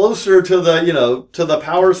them closer to the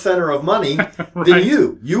power center of money right. than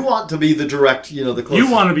you. You want to be the direct, the closest. You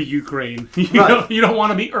want to be Ukraine. You don't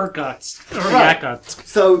want to be Irkutsk or Yakutsk.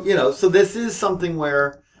 So this is something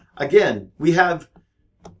where, again, we have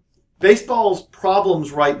baseball's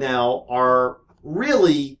problems right now are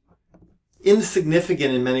really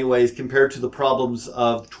insignificant in many ways compared to the problems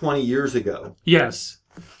of 20 years ago. Yes.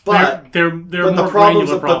 But they're more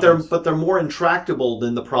granular problems. But they're more intractable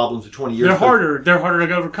than the problems of 20 years ago. They're harder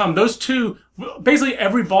to overcome. Those two, basically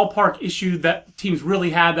every ballpark issue that teams really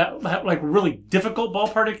had, that like really difficult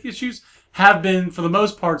ballpark issues, have been for the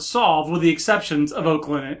most part solved, with the exceptions of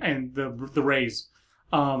Oakland and the Rays.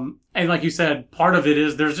 And like you said, part of it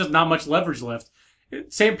is there's just not much leverage left.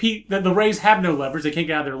 St. Pete, the Rays have no leverage. They can't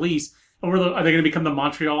get out of their lease. Are they going to become the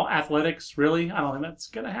Montreal Athletics? Really? I don't think that's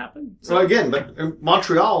going to happen. So again, but in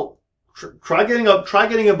Montreal, try getting a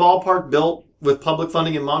ballpark built with public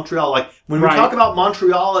funding in Montreal. Like when we talk about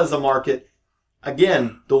Montreal as a market,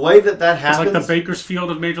 again, the way that happens, it's like the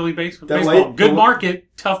Bakersfield of Major League Baseball. Good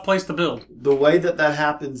market, tough place to build. The way that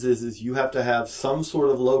happens is you have to have some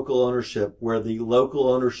sort of local ownership where the local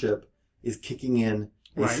ownership is kicking in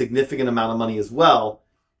a significant amount of money as well.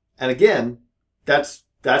 And again, that's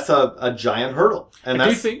a giant hurdle. And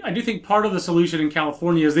I do think part of the solution in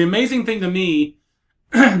California is the amazing thing to me.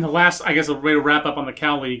 The last, I guess, a way to wrap up on the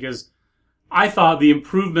Cal League is, I thought the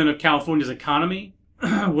improvement of California's economy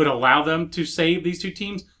would allow them to save these two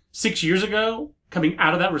teams. 6 years ago, coming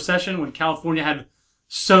out of that recession when California had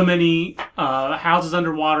so many houses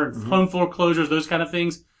underwater and home foreclosures, those kind of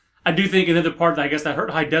things. I do think another part that I guess that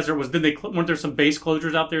hurt High Desert was weren't there some base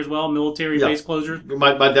closures out there as well, military base closures?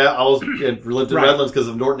 My dad, I lived in Redlands because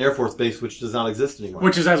of Norton Air Force Base, which does not exist anymore.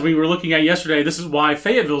 Which is, as we were looking at yesterday, this is why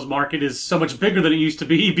Fayetteville's market is so much bigger than it used to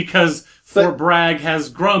be because Fort Bragg has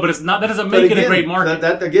grown, but it's not. That doesn't make it a great market.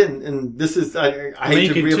 That again, and this is I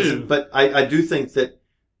hate to agree with it, but I do think that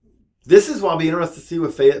this is why I'll be interested to see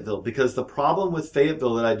with Fayetteville, because the problem with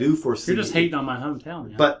Fayetteville that I do foresee. You're just hating on my hometown,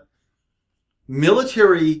 yeah. But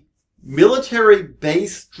military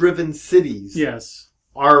base driven cities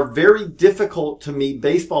are very difficult to meet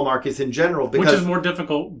baseball markets in general. Because, which is more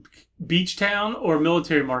difficult, beach town or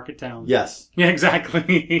military market town? Yes. Yeah,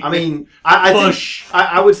 exactly. I mean,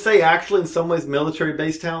 I would say actually in some ways military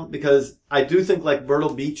base town, because I do think like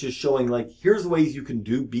Myrtle Beach is showing like, here's ways you can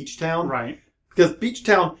do beach town. Right. Because beach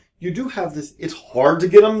town, you do have this, it's hard to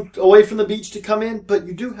get them away from the beach to come in, but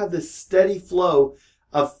you do have this steady flow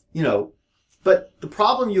of, but the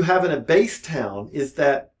problem you have in a base town is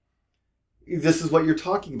that this is what you're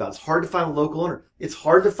talking about. It's hard to find a local owner. It's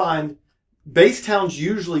hard to find base towns.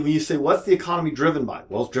 Usually when you say, what's the economy driven by?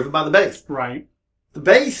 Well, it's driven by the base. Right. The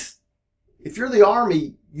base, if you're the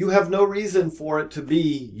Army, you have no reason for it to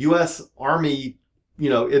be U.S. Army,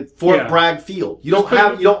 at Fort Bragg Field. You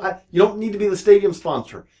don't need to be the stadium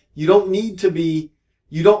sponsor. You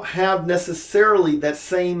don't have necessarily that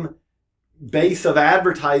same base of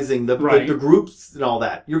advertising, the groups and all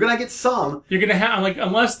that. You're going to get some. You're going to have,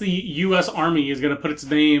 unless the U.S. Army is going to put its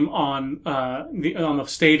name on the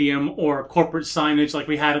stadium or corporate signage like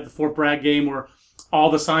we had at the Fort Bragg game, where all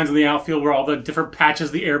the signs in the outfield were all the different patches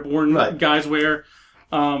the airborne guys wear.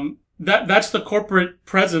 That's the corporate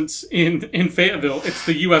presence in Fayetteville. It's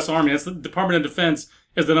the U.S. Army. It's the Department of Defense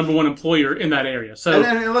is the number one employer in that area. So,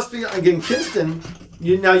 and let's be again, Kinston.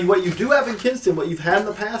 What you do have in Kinston, what you've had in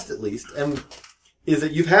the past at least, and is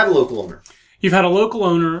that you've had a local owner. You've had a local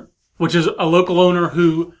owner, which is a local owner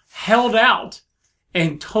who held out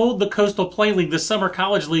and told the Coastal Plain League, the Summer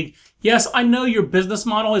College League, yes, I know your business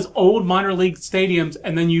model is old minor league stadiums,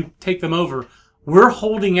 and then you take them over. We're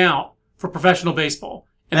holding out for professional baseball.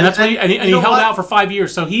 And that's why he held out for 5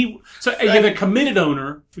 years. So you have a committed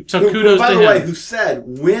owner. So kudos to him. By the way, who said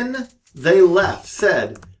when they left,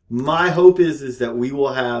 said, my hope is that we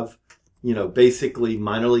will have, basically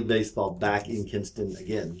minor league baseball back in Kinston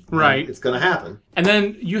again. Right. And it's going to happen. And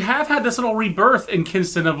then you have had this little rebirth in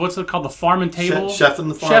Kinston of what's it called, the Farm and Table. Chef and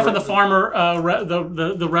the Farmer. Chef and the Farmer,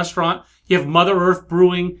 the restaurant. You have Mother Earth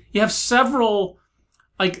Brewing. You have several,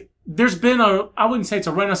 there's been I wouldn't say it's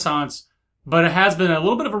a renaissance, but it has been a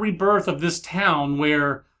little bit of a rebirth of this town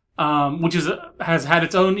where, has had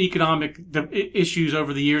its own economic issues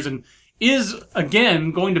over the years and is,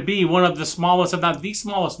 again, going to be one of the smallest, if not the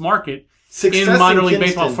smallest market in minor league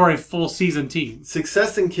baseball for a full season team.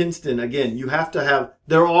 Success in Kinston, again, you have to have,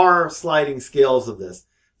 there are sliding scales of this.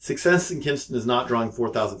 Success in Kinston is not drawing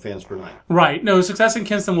 4,000 fans per night. Right. No, success in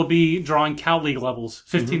Kinston will be drawing Cal League levels,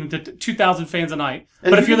 15 to 2,000 fans a night.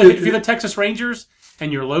 And but if you're the Texas Rangers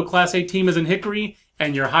and your low Class A team is in Hickory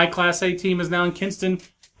and your high Class A team is now in Kinston,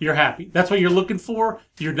 you're happy. That's what you're looking for.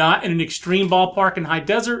 You're not in an extreme ballpark in High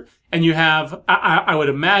Desert, and you have, I would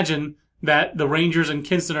imagine that the Rangers and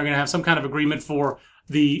Kinston are going to have some kind of agreement for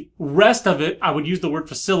the rest of it. I would use the word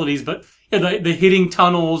facilities, but the hitting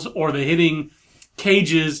tunnels or the hitting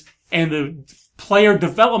cages and the player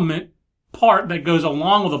development part that goes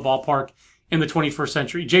along with a ballpark in the 21st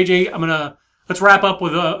century. JJ, let's wrap up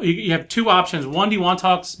with, you have two options. One, do you want to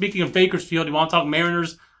talk, speaking of Bakersfield, do you want to talk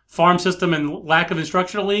Mariners farm system and lack of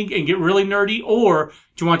instructional league and get really nerdy, or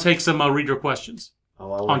do you want to take some reader questions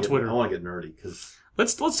on Twitter? I want to get nerdy because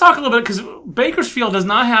let's talk a little bit, because Bakersfield does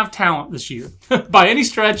not have talent this year. By any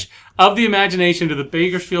stretch of the imagination do the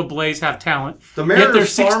Bakersfield Blaze have talent. The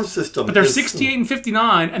Mariners farm system. But they're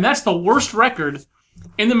 68-59, and that's the worst record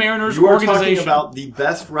in the Mariners organization. You are talking about the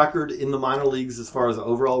best record in the minor leagues as far as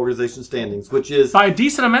overall organization standings, which is by a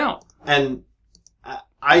decent amount. And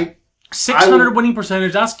 600 winning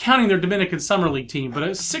percentage. That's counting their Dominican Summer League team, but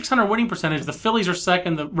a 600 winning percentage. The Phillies are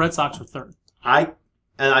second. The Red Sox are third.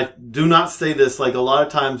 I do not say this, a lot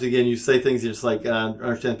of times, again, you say things, you're just I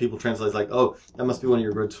understand people translate oh, that must be one of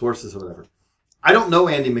your good sources or whatever. I don't know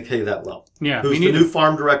Andy McKay that well. Yeah, who's the new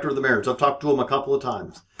farm director of the Mariners. I've talked to him a couple of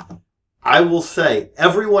times. I will say,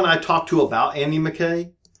 everyone I talk to about Andy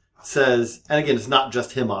McKay says, and again, it's not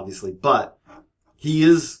just him, obviously, but he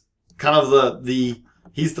is kind of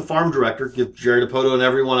he's the farm director, give Jerry Dipoto and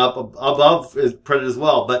everyone up above his credit as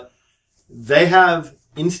well, but they have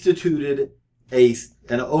instituted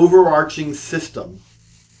an overarching system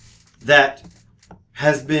that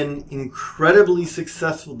has been incredibly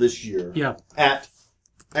successful this year. Yeah. At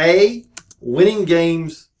winning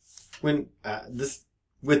games when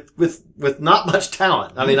with not much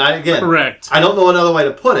talent. I mean, Correct. I don't know another way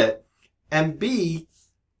to put it. And B,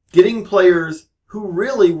 getting players who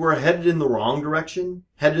really were headed in the wrong direction,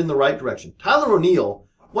 headed in the right direction. Tyler O'Neill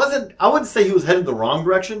I wouldn't say he was headed the wrong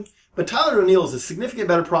direction, but Tyler O'Neill is a significant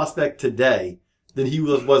better prospect today than he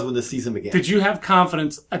was when the season began. Did you have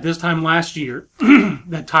confidence at this time last year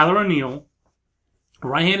that Tyler O'Neill,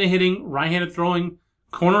 right-handed hitting, right-handed throwing,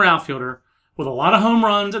 corner outfielder, with a lot of home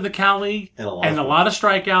runs in the Cal League and a lot of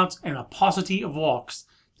strikeouts and a paucity of walks,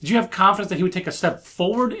 did you have confidence that he would take a step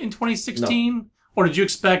forward in 2016? No. Or did you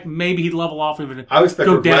expect maybe he'd level off even I would expect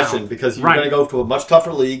go regression down? Because you're going to go to a much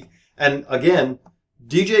tougher league. And again,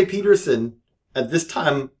 DJ Peterson at this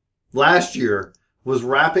time last year was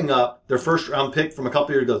wrapping up their first round pick from a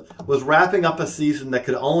couple years ago, was wrapping up a season that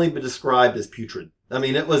could only be described as putrid. I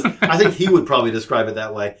mean, it was, I think he would probably describe it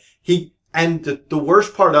that way. And the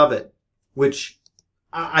worst part of it, which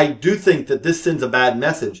I do think that this sends a bad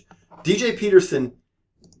message, DJ Peterson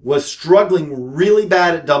was struggling really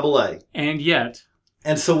bad at AA. And yet.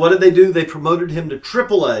 And so what did they do? They promoted him to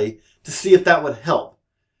AAA to see if that would help.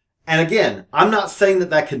 And again, I'm not saying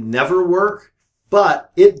that could never work,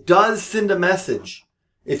 but it does send a message.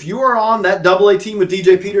 If you are on that AA team with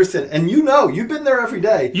DJ Peterson, and you've been there every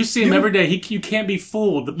day. You see him every day. You can't be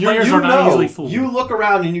fooled. The players are not easily fooled. You look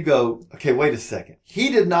around and you go, okay, wait a second. He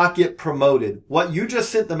did not get promoted. What you just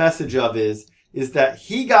sent the message of is that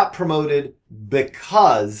he got promoted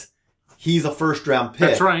because he's a first-round pick.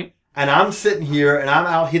 That's right. And I'm sitting here and I'm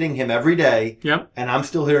out hitting him every day. Yep. And I'm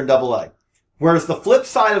still here in AA. Whereas the flip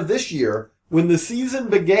side of this year, when the season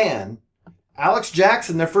began, Alex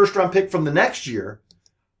Jackson, their first-round pick from the next year,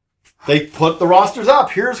 they put the rosters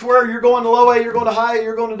up. Here's where you're going to low A, you're going to high A,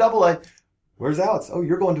 you're going to AA. Where's Alex? Oh,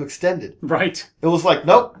 you're going to extended. Right. It was like,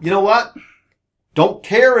 nope, you know what? Don't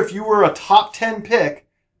care if you were a top 10 pick.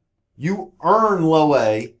 You earn low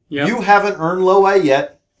A. Yep. You haven't earned low A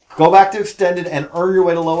yet. Go back to extended and earn your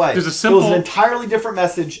way to low A. It was an entirely different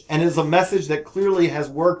message, and it is a message that clearly has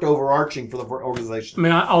worked overarching for the organization. I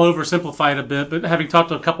mean, I'll oversimplify it a bit, but having talked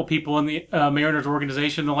to a couple people in the Mariners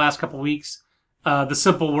organization in the last couple weeks, the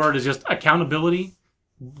simple word is just accountability.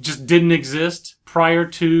 Just didn't exist prior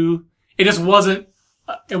to. It just wasn't.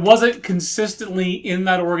 It wasn't consistently in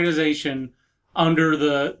that organization under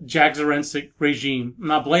the Jack Zduriencik regime. I'm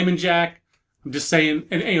not blaming Jack. I'm just saying,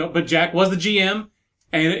 but Jack was the GM.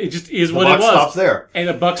 And it just is what it was. The buck stops there. And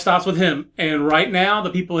the buck stops with him. And right now, the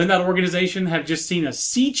people in that organization have just seen a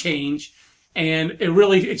sea change. And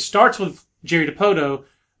it starts with Jerry Dipoto,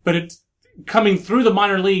 but it's coming through the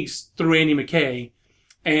minor leagues through Andy McKay.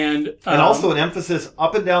 And also an emphasis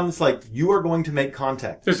up and down. It's like, you are going to make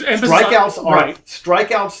contact. Strikeouts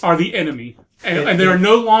are the enemy. And they are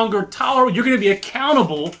no longer tolerable. You're going to be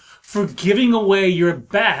accountable for giving away your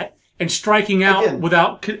bat and striking out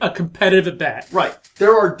without a competitive at bat. Right.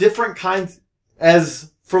 There are different kinds,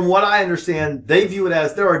 from what I understand, they view it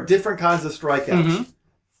as there are different kinds of strikeouts. Mm-hmm.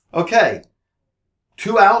 Okay.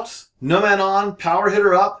 2 outs, no man on, power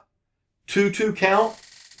hitter up, 2-2 count,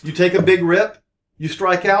 you take a big rip, you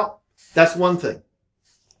strike out, that's one thing.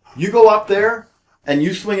 You go up there and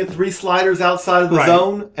you swing at 3 sliders outside of the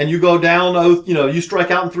zone and you go down, you strike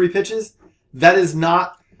out in 3 pitches, that is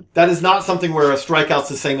not something where a strikeout's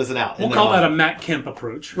the same as an out. We'll call that a Matt Kemp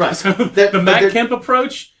approach. Right. So the Matt Kemp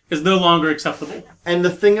approach is no longer acceptable. And the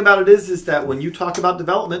thing about it is that when you talk about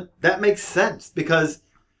development, that makes sense because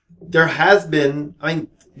there has been,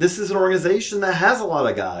 this is an organization that has a lot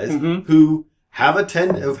of guys who have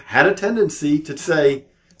had a tendency to say,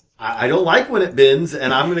 I don't like when it bends,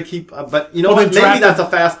 and I'm going to keep. But maybe that's a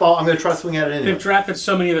fastball. I'm going to try to swing at it anyway. They've drafted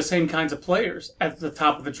so many of the same kinds of players at the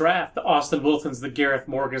top of the draft: the Austin Wilsons, the Gareth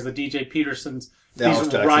Morgans, the DJ Petersons, Alex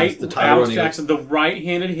Jackson, the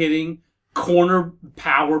right-handed hitting corner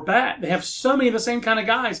power bat. They have so many of the same kind of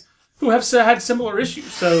guys who have had similar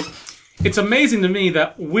issues. So it's amazing to me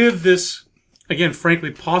that with this, again,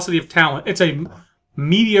 frankly, paucity of talent, it's a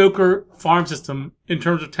mediocre farm system in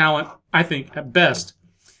terms of talent. I think at best.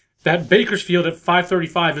 That Bakersfield at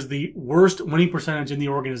 .535 is the worst winning percentage in the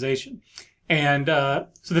organization. And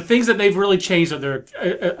so the things that they've really changed are their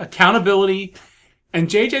accountability. And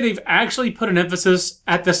JJ, they've actually put an emphasis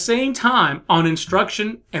at the same time on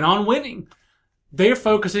instruction and on winning. They're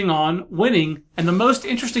focusing on winning. And the most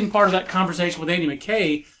interesting part of that conversation with Andy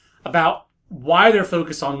McKay about why they're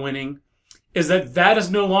focused on winning is that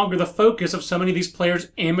is no longer the focus of so many of these players'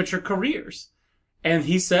 amateur careers. And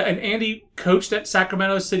he said, and Andy coached at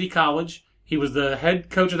Sacramento City College. He was the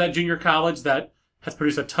head coach of that junior college that has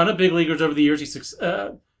produced a ton of big leaguers over the years.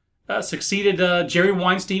 He succeeded Jerry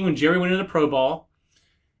Weinstein when Jerry went into pro ball.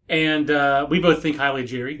 And we both think highly of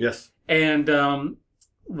Jerry. Yes. And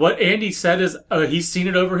what Andy said is he's seen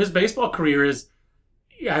it over his baseball career is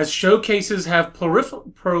as showcases have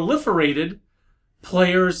proliferated,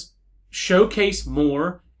 players showcase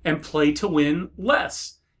more and play to win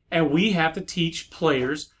less. And we have to teach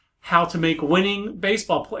players how to make winning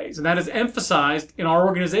baseball plays. And that is emphasized in our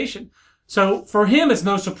organization. So for him, it's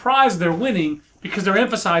no surprise they're winning because they're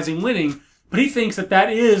emphasizing winning. But he thinks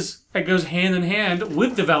that goes hand in hand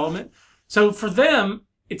with development. So for them,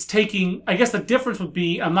 it's taking, I guess the difference would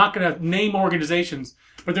be, I'm not going to name organizations,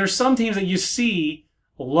 but there's some teams that you see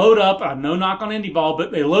load up, no knock on indie ball,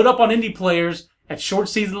 but they load up on indie players at short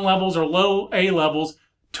season levels or low A levels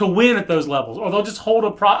to win at those levels. Or they'll just hold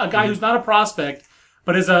a guy who's not a prospect,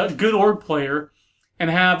 but is a good org player and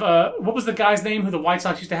have, what was the guy's name who the White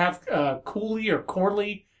Sox used to have? Cooley or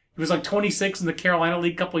Corley? He was like 26 in the Carolina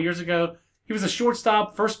League a couple of years ago. He was a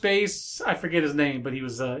shortstop, first base. I forget his name, but he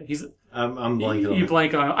was, I'm blanking on You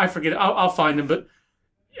blank on him. I forget. I'll find him, but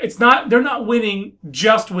they're not winning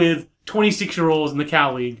just with 26-year-olds in the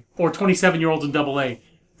Cal League or 27-year-olds in AA.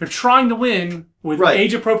 They're trying to win with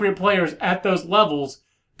age-appropriate players at those levels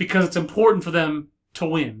because it's important for them to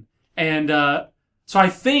win. And so I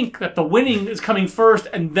think that the winning is coming first,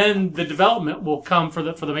 and then the development will come for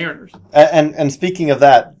the Mariners. And speaking of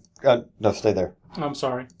that, no, stay there. I'm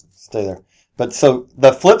sorry. Stay there. But so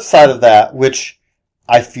the flip side of that, which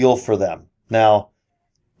I feel for them. Now,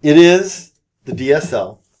 it is the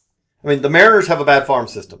DSL. I mean, the Mariners have a bad farm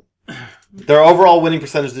system. Their overall winning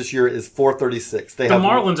percentage this year is .436. The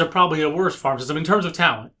Marlins are probably a worse farm system in terms of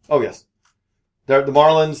talent. Oh, yes. The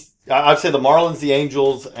Marlins, I'd say the Marlins, the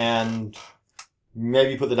Angels, and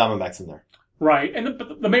maybe put the Diamondbacks in there. Right. And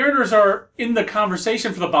the Mariners are in the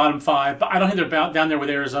conversation for the bottom five, but I don't think they're down there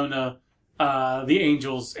with Arizona, the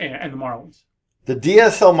Angels, and the Marlins. The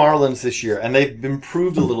DSL Marlins this year, and they've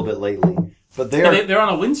improved a little bit lately, but they're on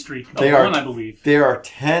a win streak of one, I believe. They are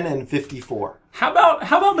 10-54. How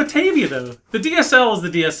about Batavia though? The DSL is the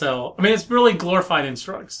DSL. I mean, it's really glorified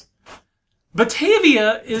instructs.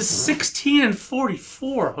 Batavia is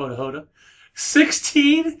 16-44. Hoda.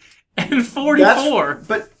 16-44.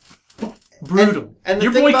 But brutal. And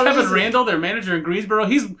your boy Kevin Randall, their manager in Greensboro,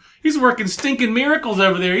 he's working stinking miracles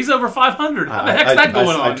over there. He's over 500. How the heck's that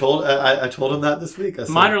going on? I told him that this week. I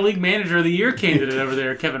said, Minor League Manager of the Year candidate over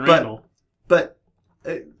there, Kevin Randall. But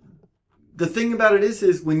the thing about it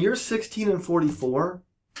is when you're 16-44,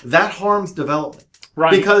 that harms development. Right.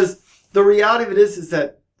 Because the reality of it is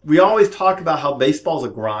that we always talk about how baseball's a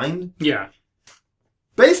grind. Yeah.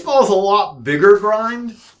 Baseball's a lot bigger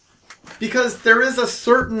grind. Because there is a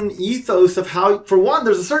certain ethos of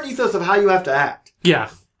there's a certain ethos of how you have to act. Yeah.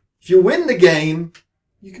 If you win the game,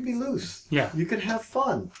 you can be loose. Yeah. You can have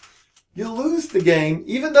fun. You lose the game,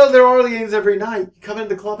 even though there are the games every night, you come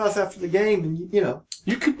into the clubhouse after the game and,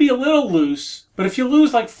 You could be a little loose, but if you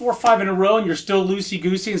lose like 4 or 5 in a row and you're still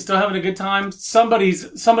loosey-goosey and still having a good time,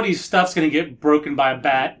 somebody's stuff's going to get broken by a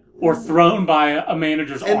bat or thrown by a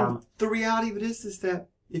manager's arm. The reality of it is that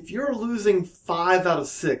if you're losing 5 out of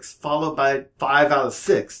 6, followed by 5 out of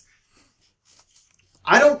 6,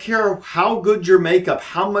 I don't care how good your makeup,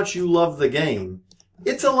 how much you love the game.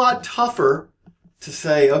 It's a lot tougher to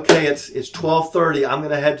say, okay, it's 12:30. I'm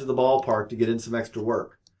going to head to the ballpark to get in some extra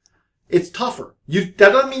work. It's tougher. That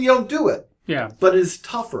doesn't mean you don't do it. Yeah. But it's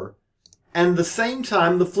tougher. And at the same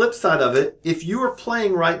time, the flip side of it, if you are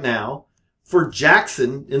playing right now for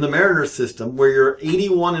Jackson in the Mariners system, where you're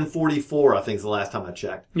 81-44, I think is the last time I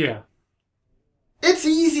checked. Yeah. It's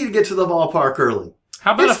easy to get to the ballpark early.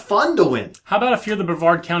 It's fun to win. How about if you're the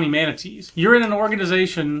Brevard County Manatees? You're in an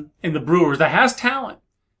organization in the Brewers that has talent.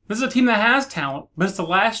 This is a team that has talent, but it's the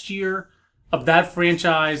last year of that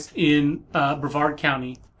franchise in Brevard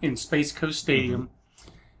County in Space Coast Stadium.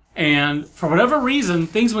 Mm-hmm. And for whatever reason,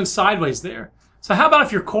 things went sideways there. So how about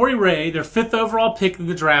if you're Corey Ray, their 5th overall pick in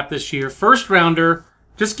the draft this year, first rounder,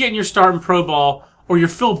 just getting your start in pro ball, or you're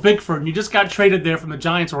Phil Bickford and you just got traded there from the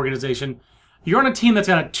Giants organization. You're on a team that's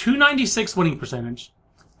got a .296 winning percentage.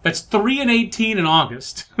 That's 3-18 in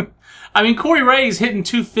August. I mean, Corey Ray's hitting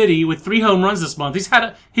 .250 with 3 home runs this month.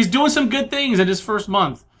 He's doing some good things in his first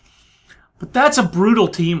month. But that's a brutal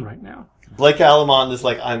team right now. Blake Allamont is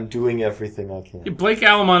like, I'm doing everything I can. Blake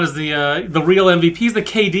Allamont is the real MVP. He's the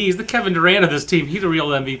KD. He's the Kevin Durant of this team. He's the real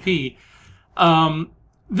MVP.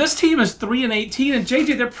 This team is 3-18, and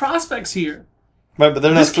JJ, they're prospects here. Right, but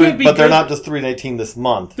they're not. They're not just 3-18 this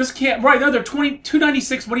month. This can't. Right, no, they're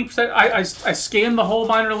 296 winning percent. I scanned the whole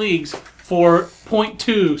minor leagues for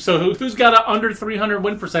 0.2. So who's got an under 300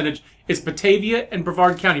 win percentage? It's Batavia and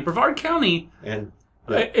Brevard County. Brevard County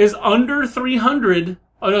is under 300.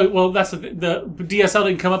 Oh, no, well, that's the DSL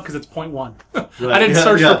didn't come up because it's 0.1. I didn't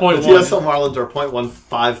search for 0.1. The DSL Marlins are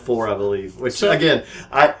 0.154, I believe. Which, again,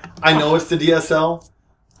 I know it's the DSL.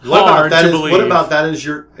 What about that is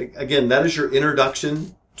your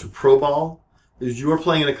introduction to pro ball? Is you are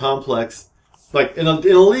playing in a complex, like in a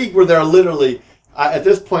league where there are literally, at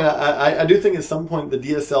this point, I do think at some point the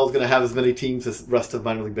DSL is going to have as many teams as the rest of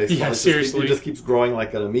minor league baseball. Yeah, seriously. It just keeps growing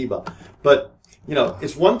like an amoeba. But,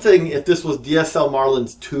 it's one thing if this was DSL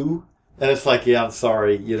Marlins 2, and it's like, yeah, I'm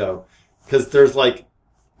sorry, because there's like,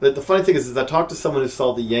 the funny thing is I talked to someone who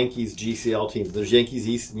saw the Yankees GCL teams. There's Yankees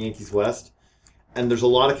East and Yankees West. And there's a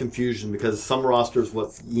lot of confusion because some rosters,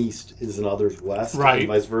 what's East is in others West, right, and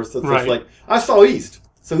vice versa. So right. It's like, I saw East.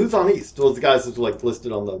 So who's on East? Well, the guys that's like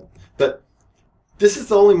listed on the... But this is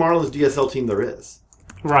the only Marlins DSL team there is.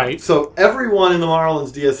 Right. So everyone in the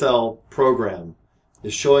Marlins DSL program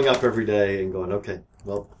is showing up every day and going, okay,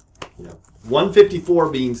 well,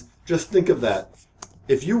 154 means, just think of that.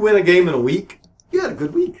 If you win a game in a week, you had a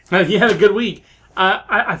good week. You had a good week.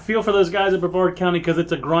 I feel for those guys at Brevard County because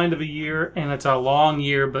it's a grind of a year and it's a long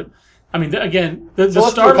year. But, I mean, again, let's do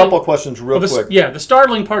a couple of questions real quick. Yeah, the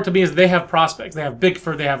startling part to me is they have prospects. They have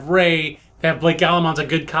Bickford, they have Ray, they have Blake Alamon's a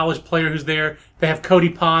good college player who's there. They have Cody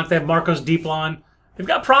Ponce, they have Marcos Deeplon. They've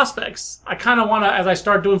got prospects. I kind of want to, as I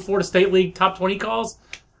start doing Florida State League top 20 calls,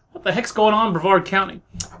 what the heck's going on in Brevard County?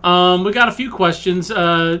 We got a few questions.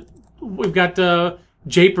 We've got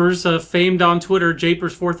Japers, famed on Twitter,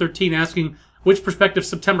 Japers413, asking, which prospective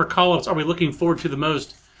September call-ups are we looking forward to the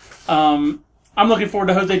most? I'm looking forward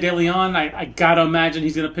to Jose De Leon. I got to imagine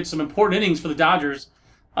he's going to pitch some important innings for the Dodgers.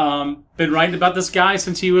 Been writing about this guy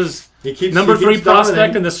since he was number 3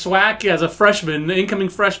 prospect in the SWAC as a freshman, incoming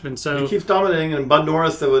freshman. So he keeps dominating, and Bud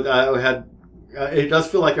Norris it does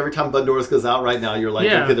feel like every time Bud Norris goes out right now, you're like,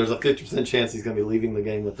 okay, there's a 50% chance he's going to be leaving the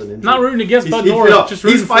game with an injury. Not rooting against Bud Norris. Just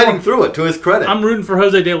he's fighting through it, to his credit. I'm rooting for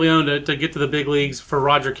Jose De Leon to get to the big leagues, for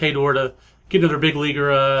Roger Cador to get another big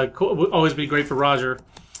leaguer. Would always be great for Roger.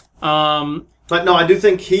 But no, I do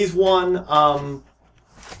think he's one.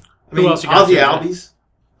 Who else you got? Ozzie Albies.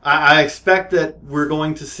 I expect that we're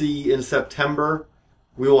going to see in September,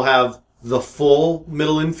 we will have the full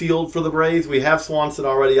middle infield for the Braves. We have Swanson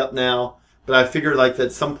already up now, but I figure like that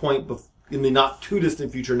at some point in the not too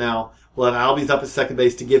distant future now, we'll have Albies up at second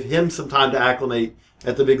base to give him some time to acclimate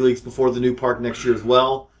at the big leagues before the new park next year as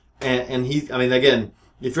well. And again,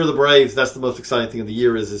 if you're the Braves, that's the most exciting thing of the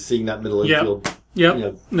year is seeing that middle infield.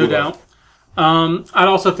 Yep, no doubt. I'd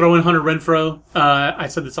also throw in Hunter Renfroe. I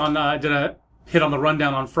said this I did a hit on the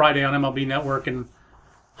rundown on Friday on MLB Network, and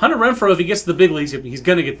Hunter Renfroe, if he gets to the big leagues, he's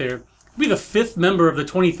going to get there. He'll be the 5th member of the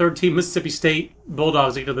 2013 Mississippi State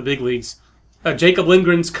Bulldogs to get to the big leagues. Jacob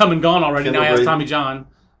Lindgren's come and gone already. Now he has Tommy John.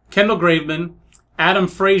 Kendall Graveman, Adam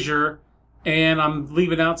Frazier, and I'm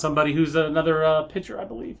leaving out somebody who's another pitcher, I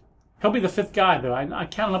believe. He'll be the 5th guy, though. I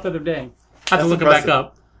counted him up the other day. I have to look it back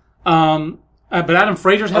up. But Adam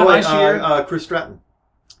Frazier's had a nice year. Chris Stratton.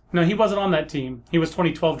 No, he wasn't on that team. He was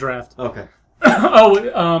 2012 draft. Okay.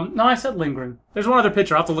 No, I said Lindgren. There's one other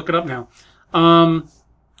pitcher. I'll have to look it up now.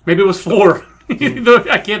 Maybe it was 4.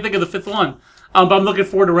 I can't think of the 5th one. But I'm looking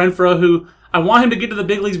forward to Renfroe, who I want him to get to the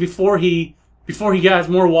big leagues before he has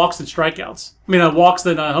more walks than strikeouts. I mean, walks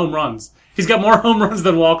than home runs. He's got more home runs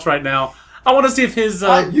than walks right now. I want to see if his...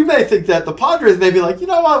 you may think that the Padres may be like, you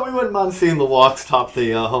know what, we wouldn't mind seeing the walks top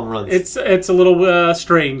the home runs. It's a little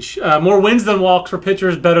strange. More wins than walks for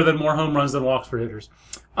pitchers, better than more home runs than walks for hitters.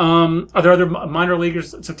 Are there other minor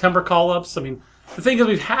leaguers, September call-ups? I mean, the thing is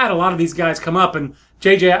we've had a lot of these guys come up, and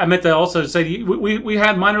JJ, I meant to also say, we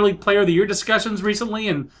had minor league player of the year discussions recently,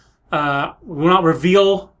 and we will not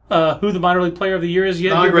reveal who the minor league player of the year is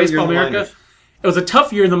yet here in Baseball America. It was a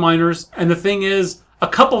tough year in the minors, and the thing is, a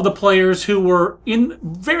couple of the players who were in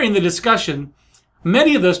the discussion,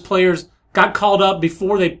 many of those players got called up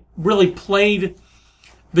before they really played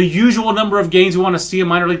the usual number of games we want to see a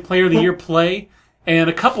minor league player of the year play. And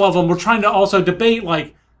a couple of them were trying to also debate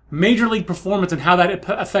like major league performance and how that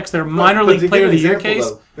affects their minor league player of the year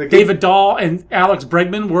case. David Dahl and Alex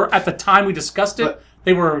Bregman were, at the time we discussed it,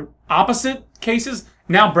 they were opposite cases.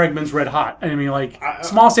 Now Bregman's red hot. I mean, like,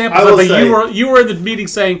 small samples, but you were in the meeting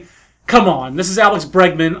saying, come on, this is Alex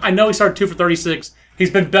Bregman. I know he started 2 for 36.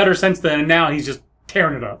 He's been better since then, and now he's just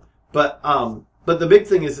tearing it up. But the big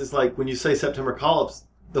thing is like when you say September call-ups,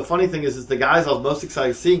 the funny thing is the guys I was most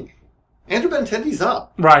excited seeing, Andrew Benintendi's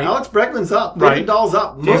up. Right. Alex Bregman's up. Right. David Dahl's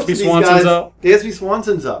up. Most of these Swanson's up. Dansby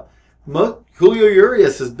Swanson's up. Julio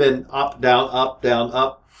Urias has been up, down, up, down,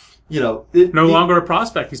 up. No longer a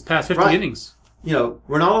prospect. He's past 50 innings.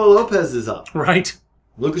 Ronaldo Lopez is up. Right.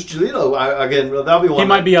 Lucas Giolito, again, that'll be one. He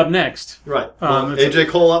might be up next. Right. AJ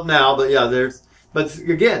Cole up now, but yeah, but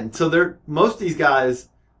again, so most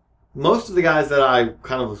of the guys that I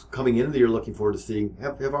kind of was coming into the year looking forward to seeing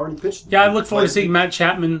have already pitched. Yeah, I look forward to seeing Matt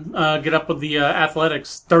Chapman get up with the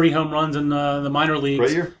Athletics, 30 home runs in the minor leagues.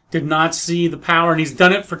 Right here. Did not see the power, and he's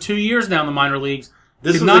done it for 2 years now in the minor leagues.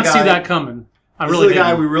 Did not see that coming. This is the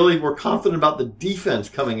guy we really were confident about the defense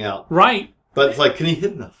coming out. Right. But it's like, can he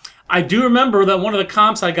hit enough? I do remember that one of the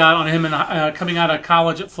comps I got on him coming out of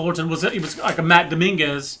college at Fullerton was he was like a Matt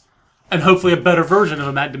Dominguez, and hopefully a better version of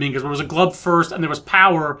a Matt Dominguez, where it was a glove first and there was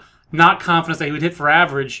power, not confidence that he would hit for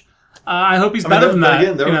average. I hope he's better than that.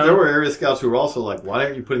 Again, there were area scouts who were also like, why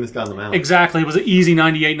aren't you putting this guy on the mound? Exactly. It was an easy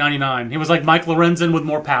 98-99. He was like Mike Lorenzen with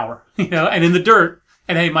more power, and in the dirt.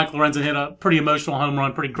 And hey, Mike Lorenzen hit a pretty emotional home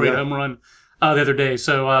run, pretty great home run the other day.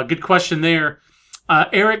 So good question there.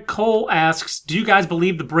 Eric Cole asks, do you guys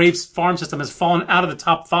believe the Braves farm system has fallen out of the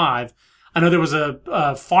top 5? I know there was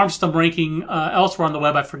a farm system ranking elsewhere on the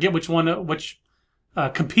web. I forget which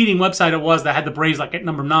competing website it was that had the Braves like at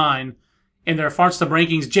number 9 in their farm system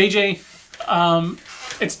rankings.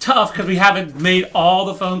 JJ, it's tough because we haven't made all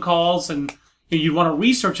the phone calls, and you want to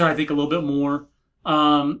research it, I think, a little bit more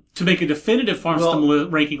to make a definitive farm system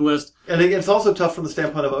ranking list. And it's also tough from the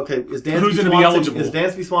standpoint of, okay, who's going to be eligible? Is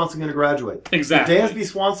Dansby Swanson going to graduate? Exactly. If Dansby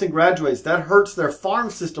Swanson graduates, that hurts their farm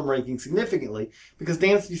system ranking significantly because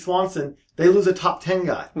Dansby Swanson, they lose a top 10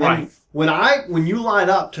 guy. Right. And when you line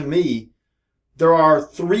up, to me, there are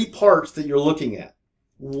 3 parts that you're looking at.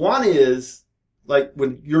 One is, like,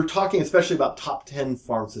 when you're talking especially about top 10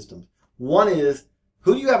 farm systems, one is,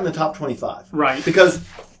 who do you have in the top 25? Right. Because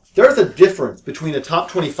there's a difference between a top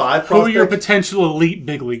 25 prospect. Who are your potential elite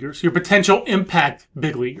big leaguers? Your potential impact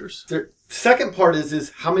big leaguers? The second part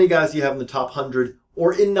is how many guys do you have in the top 100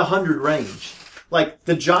 or in the 100 range? Like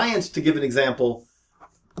the Giants, to give an example,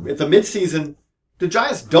 at the midseason, the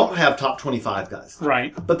Giants don't have top 25 guys.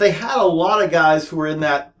 Right. But they had a lot of guys who were in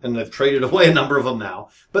that, and they've traded away a number of them now,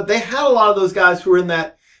 but they had a lot of those guys who were in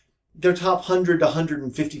that, their top 100 to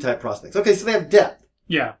 150 type prospects. Okay, so they have depth.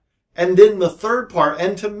 Yeah. And then the third part,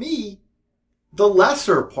 and to me, the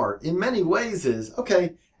lesser part in many ways is,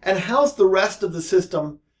 okay, and how's the rest of the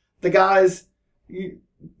system, the guys,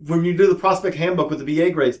 when you do the prospect handbook with the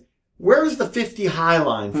BA grades, where's the 50 high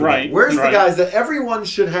line for that? Where's the guys that everyone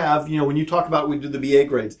should have, when you talk about we do the BA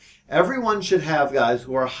grades, everyone should have guys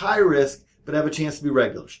who are high risk but have a chance to be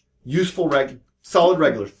regulars. Useful, solid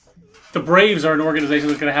regulars. The Braves are an organization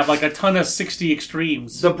that's going to have like a ton of 60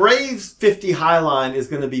 extremes. The Braves 50 high line is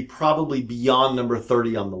going to be probably beyond number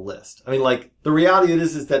 30 on the list. I mean, like, the reality of it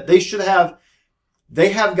is that they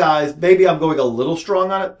have guys, maybe I'm going a little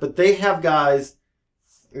strong on it, but they have guys,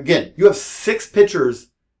 again, you have 6 pitchers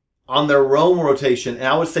on their Rome rotation, and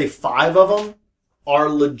I would say 5 of them are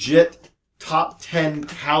legit top 10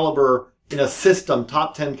 caliber in a system,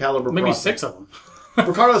 top 10 caliber Maybe prospects. 6 of them.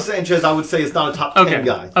 Ricardo Sanchez, I would say, is not a top 10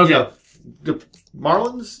 guy. Okay. The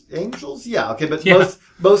Marlins, Angels, but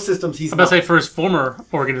most systems he's I'm not. about to say for his former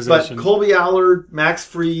organization. But Colby Allard, Max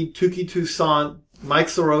Fried, Tuki Toussaint, Mike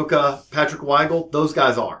Soroka, Patrick Weigel, those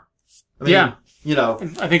guys are. I mean,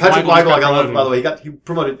 I think Patrick Weigel, I got promoted. by the way, he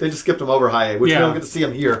promoted. They just skipped him over high A, which we don't get to see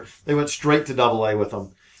him here. They went straight to Double A with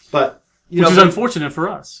him, but which is unfortunate for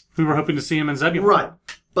us. We were hoping to see him in Zebulon, right?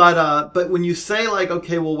 But when you say like,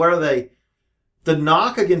 okay, well, where are they? The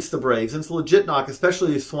knock against the Braves, and it's a legit knock,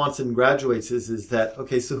 especially if Swanson graduates, is that,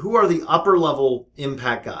 okay, so who are the upper level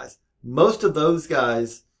impact guys? Most of those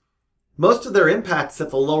guys, most of their impact's at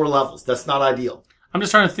the lower levels. That's not ideal. I'm just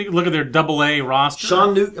trying to look at their Double-A roster.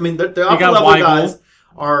 Sean Newton, I mean, their upper level guys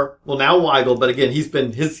are, well, now Weigel, but again, he's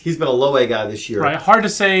been a low A guy this year. Right. Hard to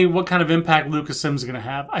say what kind of impact Lucas Sims is going to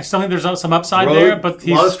have. I still think there's some upside there, but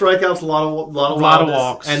he's a lot of strikeouts, a lot of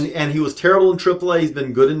walks, and he was terrible in AAA. He's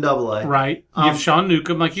been good in AA. Right. You have Sean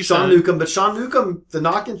Newcomb, like you said. But Sean Newcomb, the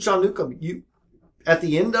knock in Sean Newcomb, at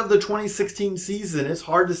the end of the 2016 season, it's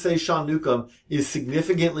hard to say Sean Newcomb is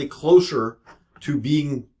significantly closer to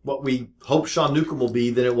being what we hope Sean Newcomb will be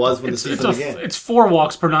than it was when the season began. It's 4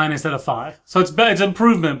 walks per 9 instead of 5. So it's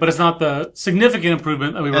improvement, but it's not the significant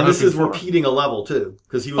improvement that we were hoping for. And this is repeating a level, too.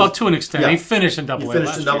 Because he was, well, to an extent. Yeah. He finished in AA last year. He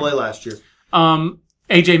finished in AA last year.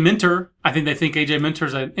 A.J. Minter, I think they think A.J.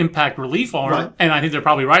 Minter's an impact relief arm, right. And I think they're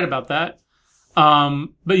probably right about that.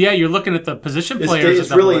 But yeah, you're looking at the position players. It's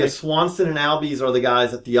really Swanson and Albies are the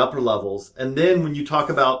guys at the upper levels. And then when you talk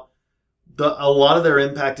about a lot of their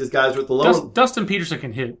impact is guys with the lower. Dustin Peterson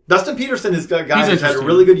can hit. Dustin Peterson is a guy He's who's had a interesting.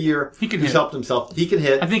 really good year. He can who's hit. helped himself. He can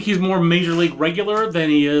hit. I think he's more major league regular than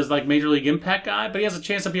he is like major league impact guy, but he has a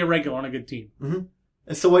chance to be a regular on a good team. Mm-hmm.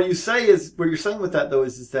 And so what you're saying with that though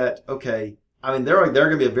is that, okay, I mean, they're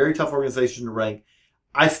going to be a very tough organization to rank.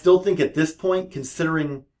 I still think at this point,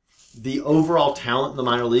 considering the overall talent in the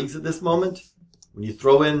minor leagues at this moment, when you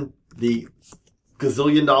throw in the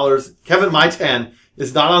gazillion dollars, Kevin Maitan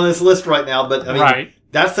is not on this list right now, but I mean, Right.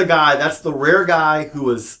 that's the rare guy who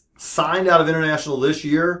was signed out of international this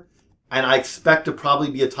year, and I expect to probably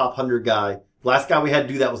be a top 100 guy. Last guy we had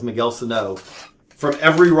to do that was Miguel Sano. From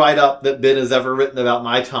every write-up that Ben has ever written about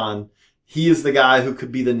Maitan, he is the guy who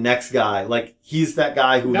could be the next guy. Like, he's that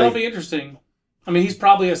guy who... That'll be interesting. I mean, he's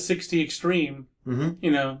probably a 60 extreme,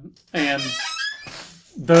 Mm-hmm. And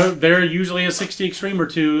they're usually a 60 extreme or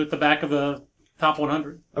two at the back of the top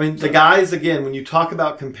 100. I mean, the guys, again, when you talk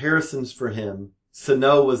about comparisons for him,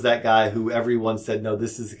 Sano was that guy who everyone said, no,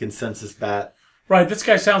 this is a consensus bat. Right, this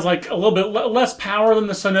guy sounds like a little bit less power than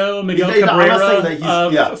the Sano, Miguel I'm not saying Cabrera that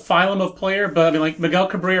he's- phylum of player, but I mean, like Miguel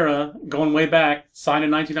Cabrera, going way back, signed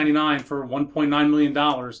in 1999 for $1.9 million.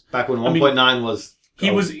 Back when 1.9 was... He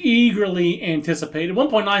was eagerly anticipated.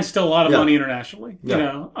 1.9 is still a lot of money internationally.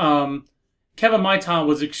 Yeah. Kevin Maitan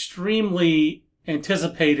was extremely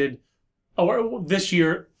anticipated this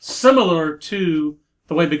year, similar to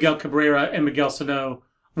the way Miguel Cabrera and Miguel Sano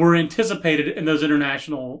were anticipated in those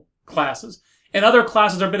international classes. In other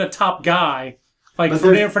classes, there have been a top guy like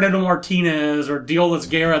Fernando Martinez or Diolis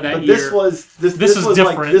Guerra that year. This is was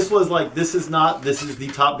different. This is the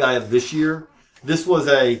top guy of this year. This was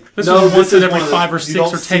once in every 5 or 6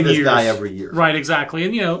 or 10 years. This guy every year. Right, exactly.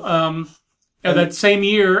 And, that same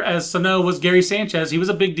year as Sano was Gary Sanchez, he was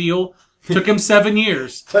a big deal. Took him 7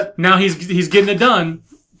 years. Now he's getting it done,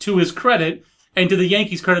 to his credit. And to the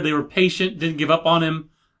Yankees' credit, they were patient, didn't give up on him.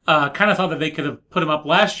 Kind of thought that they could have put him up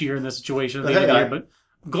last year in this situation at the end of the year, but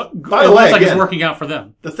by it the way, looks like again, it's working out for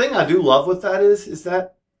them. The thing I do love with that is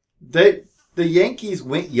that the Yankees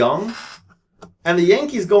went young. And the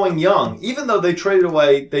Yankees going young, even though they traded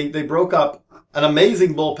away, they broke up an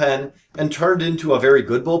amazing bullpen and turned into a very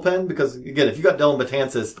good bullpen. Because again, if you got Dylan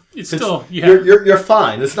Betances, you're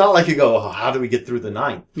fine. It's not like you go, how do we get through the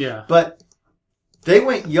ninth? Yeah. But they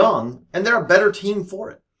went young, and they're a better team for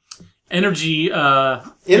it. Energy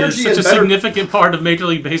is such a significant part of Major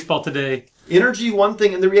League Baseball today. Energy, one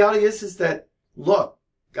thing, and the reality is that look,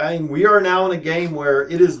 I mean, we are now in a game where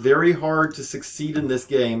it is very hard to succeed in this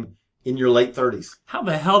game in your late 30s. How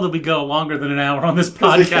the hell did we go longer than an hour on this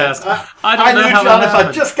podcast? I don't know knew, how John, that happened.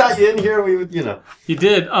 if I just got you in here, we would, You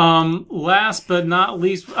did. Last but not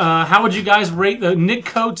least, how would you guys rate Nick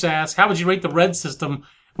Coates asked, how would you rate the red system?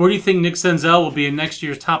 Where do you think Nick Senzel will be in next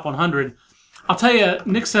year's top 100? I'll tell you,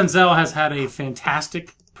 Nick Senzel has had a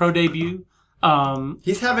fantastic pro debut.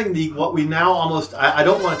 He's having what we now almost, I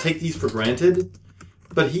don't want to take these for granted,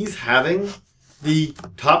 but he's having the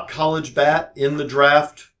top college bat in the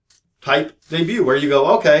draft type debut where you go,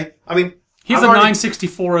 okay. I mean, he's a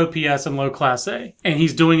 964 OPS in low class A, and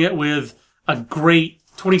he's doing it with a great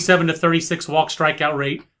 27 to 36 walk strikeout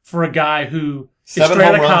rate for a guy who is 7 straight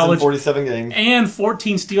out home of runs college in 47 games and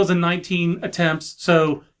 14 steals in 19 attempts.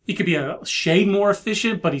 So he could be a shade more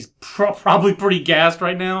efficient, but he's probably pretty gassed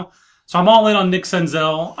right now. So I'm all in on Nick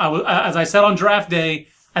Senzel. As I said on draft day,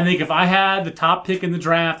 I think if I had the top pick in the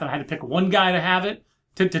draft and I had to pick one guy to have it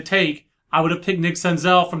to take, I would have picked Nick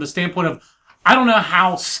Senzel from the standpoint of, I don't know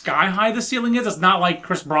how sky high the ceiling is. It's not like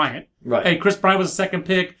Chris Bryant. Right. Hey, Chris Bryant was a second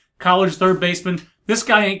pick, college third baseman. This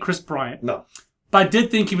guy ain't Chris Bryant. No. But I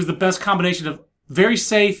did think he was the best combination of very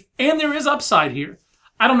safe, and there is upside here.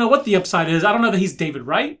 I don't know what the upside is. I don't know that he's David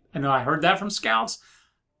Wright. I know I heard that from scouts.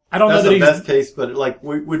 I don't know that he's... That's the best case, but like,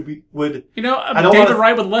 would David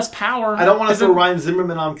Wright with less power. I don't want to throw Ryan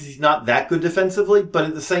Zimmerman on because he's not that good defensively, but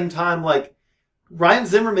at the same time, like, Ryan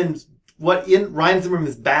Zimmerman's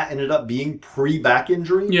bat ended up being pre-back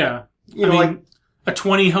injury. Yeah. Like a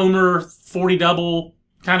 20 homer, 40 double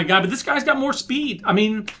kind of guy, but this guy's got more speed. I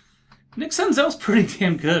mean, Nick Senzel's pretty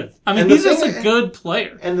damn good. I mean, he's just a good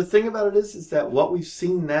player. And the thing about it is that what we've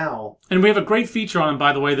seen now... And we have a great feature on him,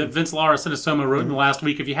 by the way, that Vince Lara Sinisoma wrote in the last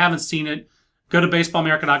week. If you haven't seen it, go to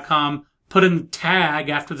baseballamerica.com, put in tag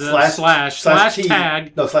after the slash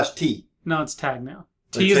tag. No, /T. No, it's tag now.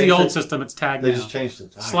 T is the old system. It's tag now. They just changed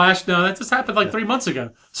it. No, that just happened like 3 months ago.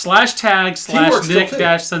 /tag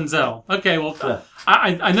 /Nick-Senzel. Okay, well,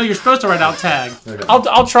 I know you're supposed to write out tag. Okay.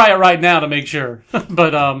 I'll try it right now to make sure.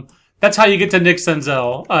 But that's how you get to Nick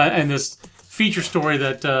Senzel and this feature story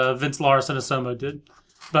that Vince Lara Sinisoma did.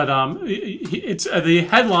 But it's the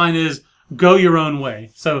headline is "Go Your Own Way."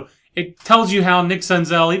 So it tells you how Nick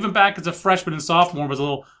Senzel, even back as a freshman and sophomore, was a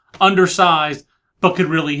little undersized, but could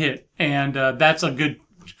really hit. And that's a good...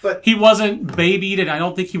 But he wasn't babied, and I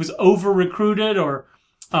don't think he was over-recruited or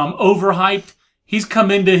overhyped. He's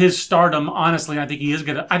come into his stardom, honestly, and I think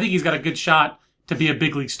he's got a good shot to be a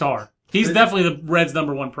big league star. He's definitely the Reds'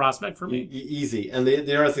 number one prospect for me. Easy. And the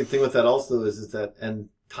interesting thing with that also is that, and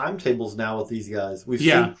timetables now with these guys. We've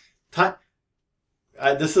seen time.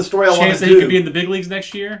 This is a story I want to do. Chance that he could be in the big leagues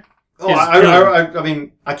next year? Oh, I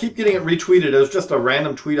mean, I keep getting it retweeted. It was just a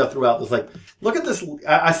random tweet I threw out. It was like, look at this.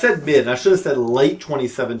 I said mid, and I should have said late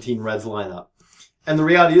 2017 Reds lineup. And the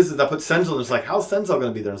reality is I put Senzel, and it's like, how's Senzel going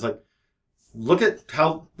to be there? And it's like, look at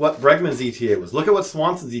what Bregman's ETA was. Look at what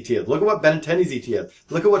Swanson's ETA was. Look at what Benintendi's ETA was.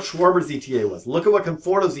 Look at what Schwarber's ETA was. Look at what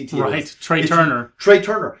Conforto's ETA was. Right, Trey Turner. Trey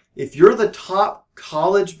Turner. If you're the top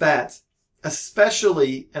college bats,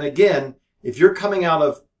 especially, and again, if you're coming out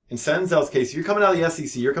of, in Senzel's case, if you're coming out of the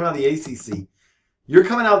SEC, you're coming out of the ACC, you're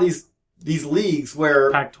coming out of these leagues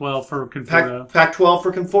where... Pac-12 for Conforto. Pac-12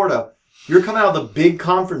 for Conforto. You're coming out of the big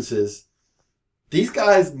conferences. These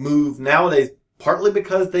guys move nowadays partly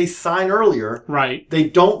because they sign earlier. Right.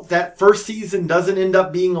 That first season doesn't end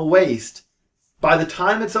up being a waste. By the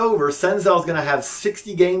time it's over, Senzel's going to have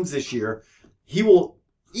 60 games this year. He will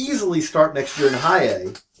easily start next year in high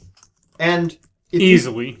A. And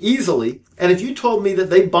easily. And if you told me that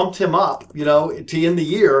they bumped him up, to end the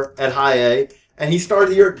year at high A, and he started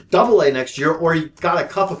the year at double A next year, or he got a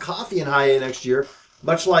cup of coffee in high A next year,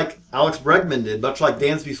 much like Alex Bregman did, much like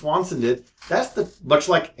Dansby Swanson did, much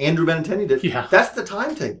like Andrew Benintendi did. Yeah. That's the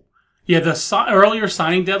timetable. Yeah, the earlier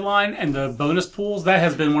signing deadline and the bonus pools, that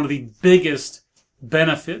has been one of the biggest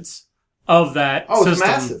benefits of that system. It's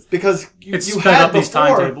massive. Because you had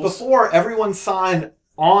before everyone signed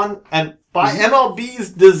on, and by MLB's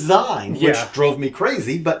design, which drove me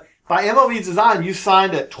crazy, but by MLB's design, you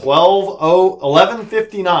signed at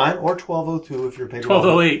 11:59 or 12:02 if you're paid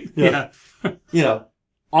 12:08. Yeah.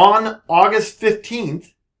 On August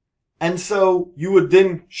 15th. And so you would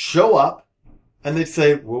then show up and they'd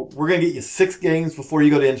say, well, we're going to get you 6 games before you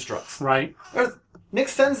go to Instructs. Right. Nick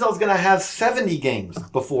Senzel's going to have 70 games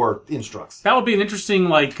before Instructs. That would be an interesting,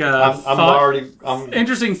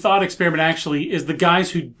 interesting thought experiment, actually, is the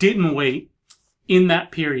guys who didn't wait in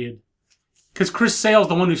that period. Because Chris Sale's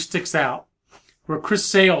the one who sticks out. Where Chris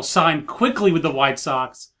Sale signed quickly with the White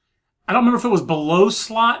Sox. I don't remember if it was below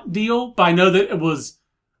slot deal, but I know that it was,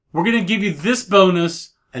 we're going to give you this bonus.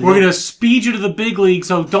 And we're going to speed you to the big league,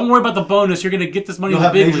 so don't worry about the bonus. You're going to get this money in the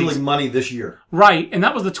big leagues. You'll have Major League money this year. Right, and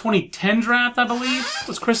that was the 2010 draft, I believe,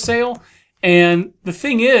 was Chris Sale. And the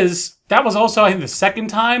thing is, that was also, I think, the second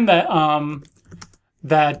time that,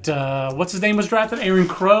 what's his name was drafted? Aaron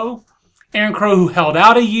Crow. Aaron Crow, who held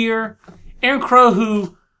out a year. Aaron Crow,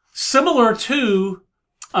 who, similar to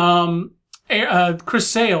Chris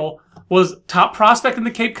Sale, was top prospect in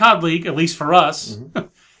the Cape Cod League, at least for us. Mm-hmm.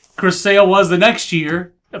 Chris Sale was the next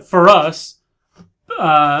year for us,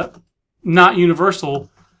 not universal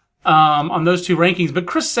on those two rankings. But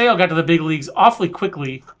Chris Sale got to the big leagues awfully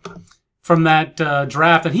quickly from that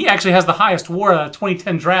draft, and he actually has the highest WAR of the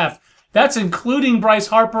 2010 draft. That's including Bryce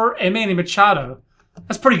Harper and Manny Machado.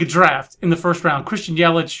 That's a pretty good draft in the first round. Christian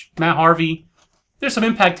Yelich, Matt Harvey. There's some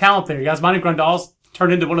impact talent there. Yasmani Grandal's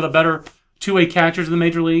turned into one of the better two-way catchers in the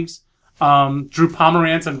major leagues. Drew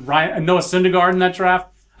Pomeranz and Noah Syndergaard in that draft.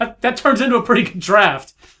 That turns into a pretty good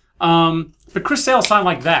draft. But Chris Sale signed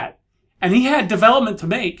like that. And he had development to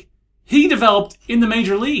make. He developed in the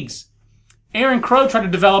major leagues. Aaron Crow tried to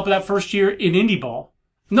develop that first year in indie ball.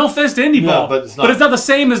 No offense to indie ball, but it's not the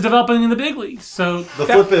same as developing in the big leagues. So the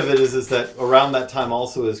flip of it is that around that time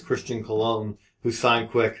also is Christian Colon, who signed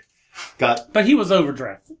quick, But he was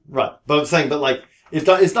overdrafted. Right. But I'm saying, I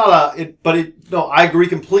agree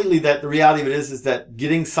completely that the reality of it is that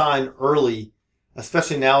getting signed early,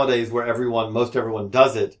 especially nowadays where most everyone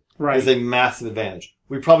does it, is a massive advantage.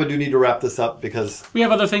 We probably do need to wrap this up because we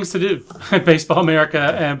have other things to do at Baseball America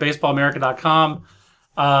and BaseballAmerica.com.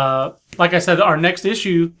 Like I said, our next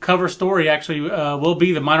issue cover story actually will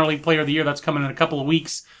be the Minor League Player of the Year. That's coming in a couple of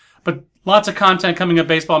weeks. But lots of content coming at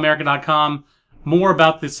BaseballAmerica.com. More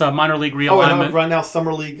about this minor league realignment. And right now,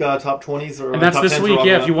 Summer League top 20s. And that's this week,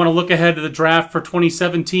 if you want to look ahead to the draft for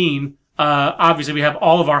 2017. Obviously, we have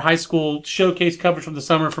all of our high school showcase coverage from the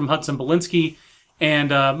summer from Hudson Belinsky. And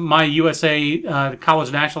my USA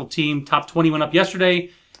college national team top 20 went up yesterday.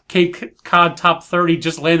 Cape Cod top 30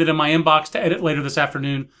 just landed in my inbox to edit later this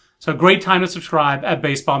afternoon. So great time to subscribe at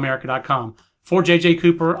BaseballAmerica.com. For JJ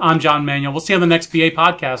Cooper, I'm John Manuel. We'll see you on the next BA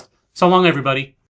podcast. So long, everybody.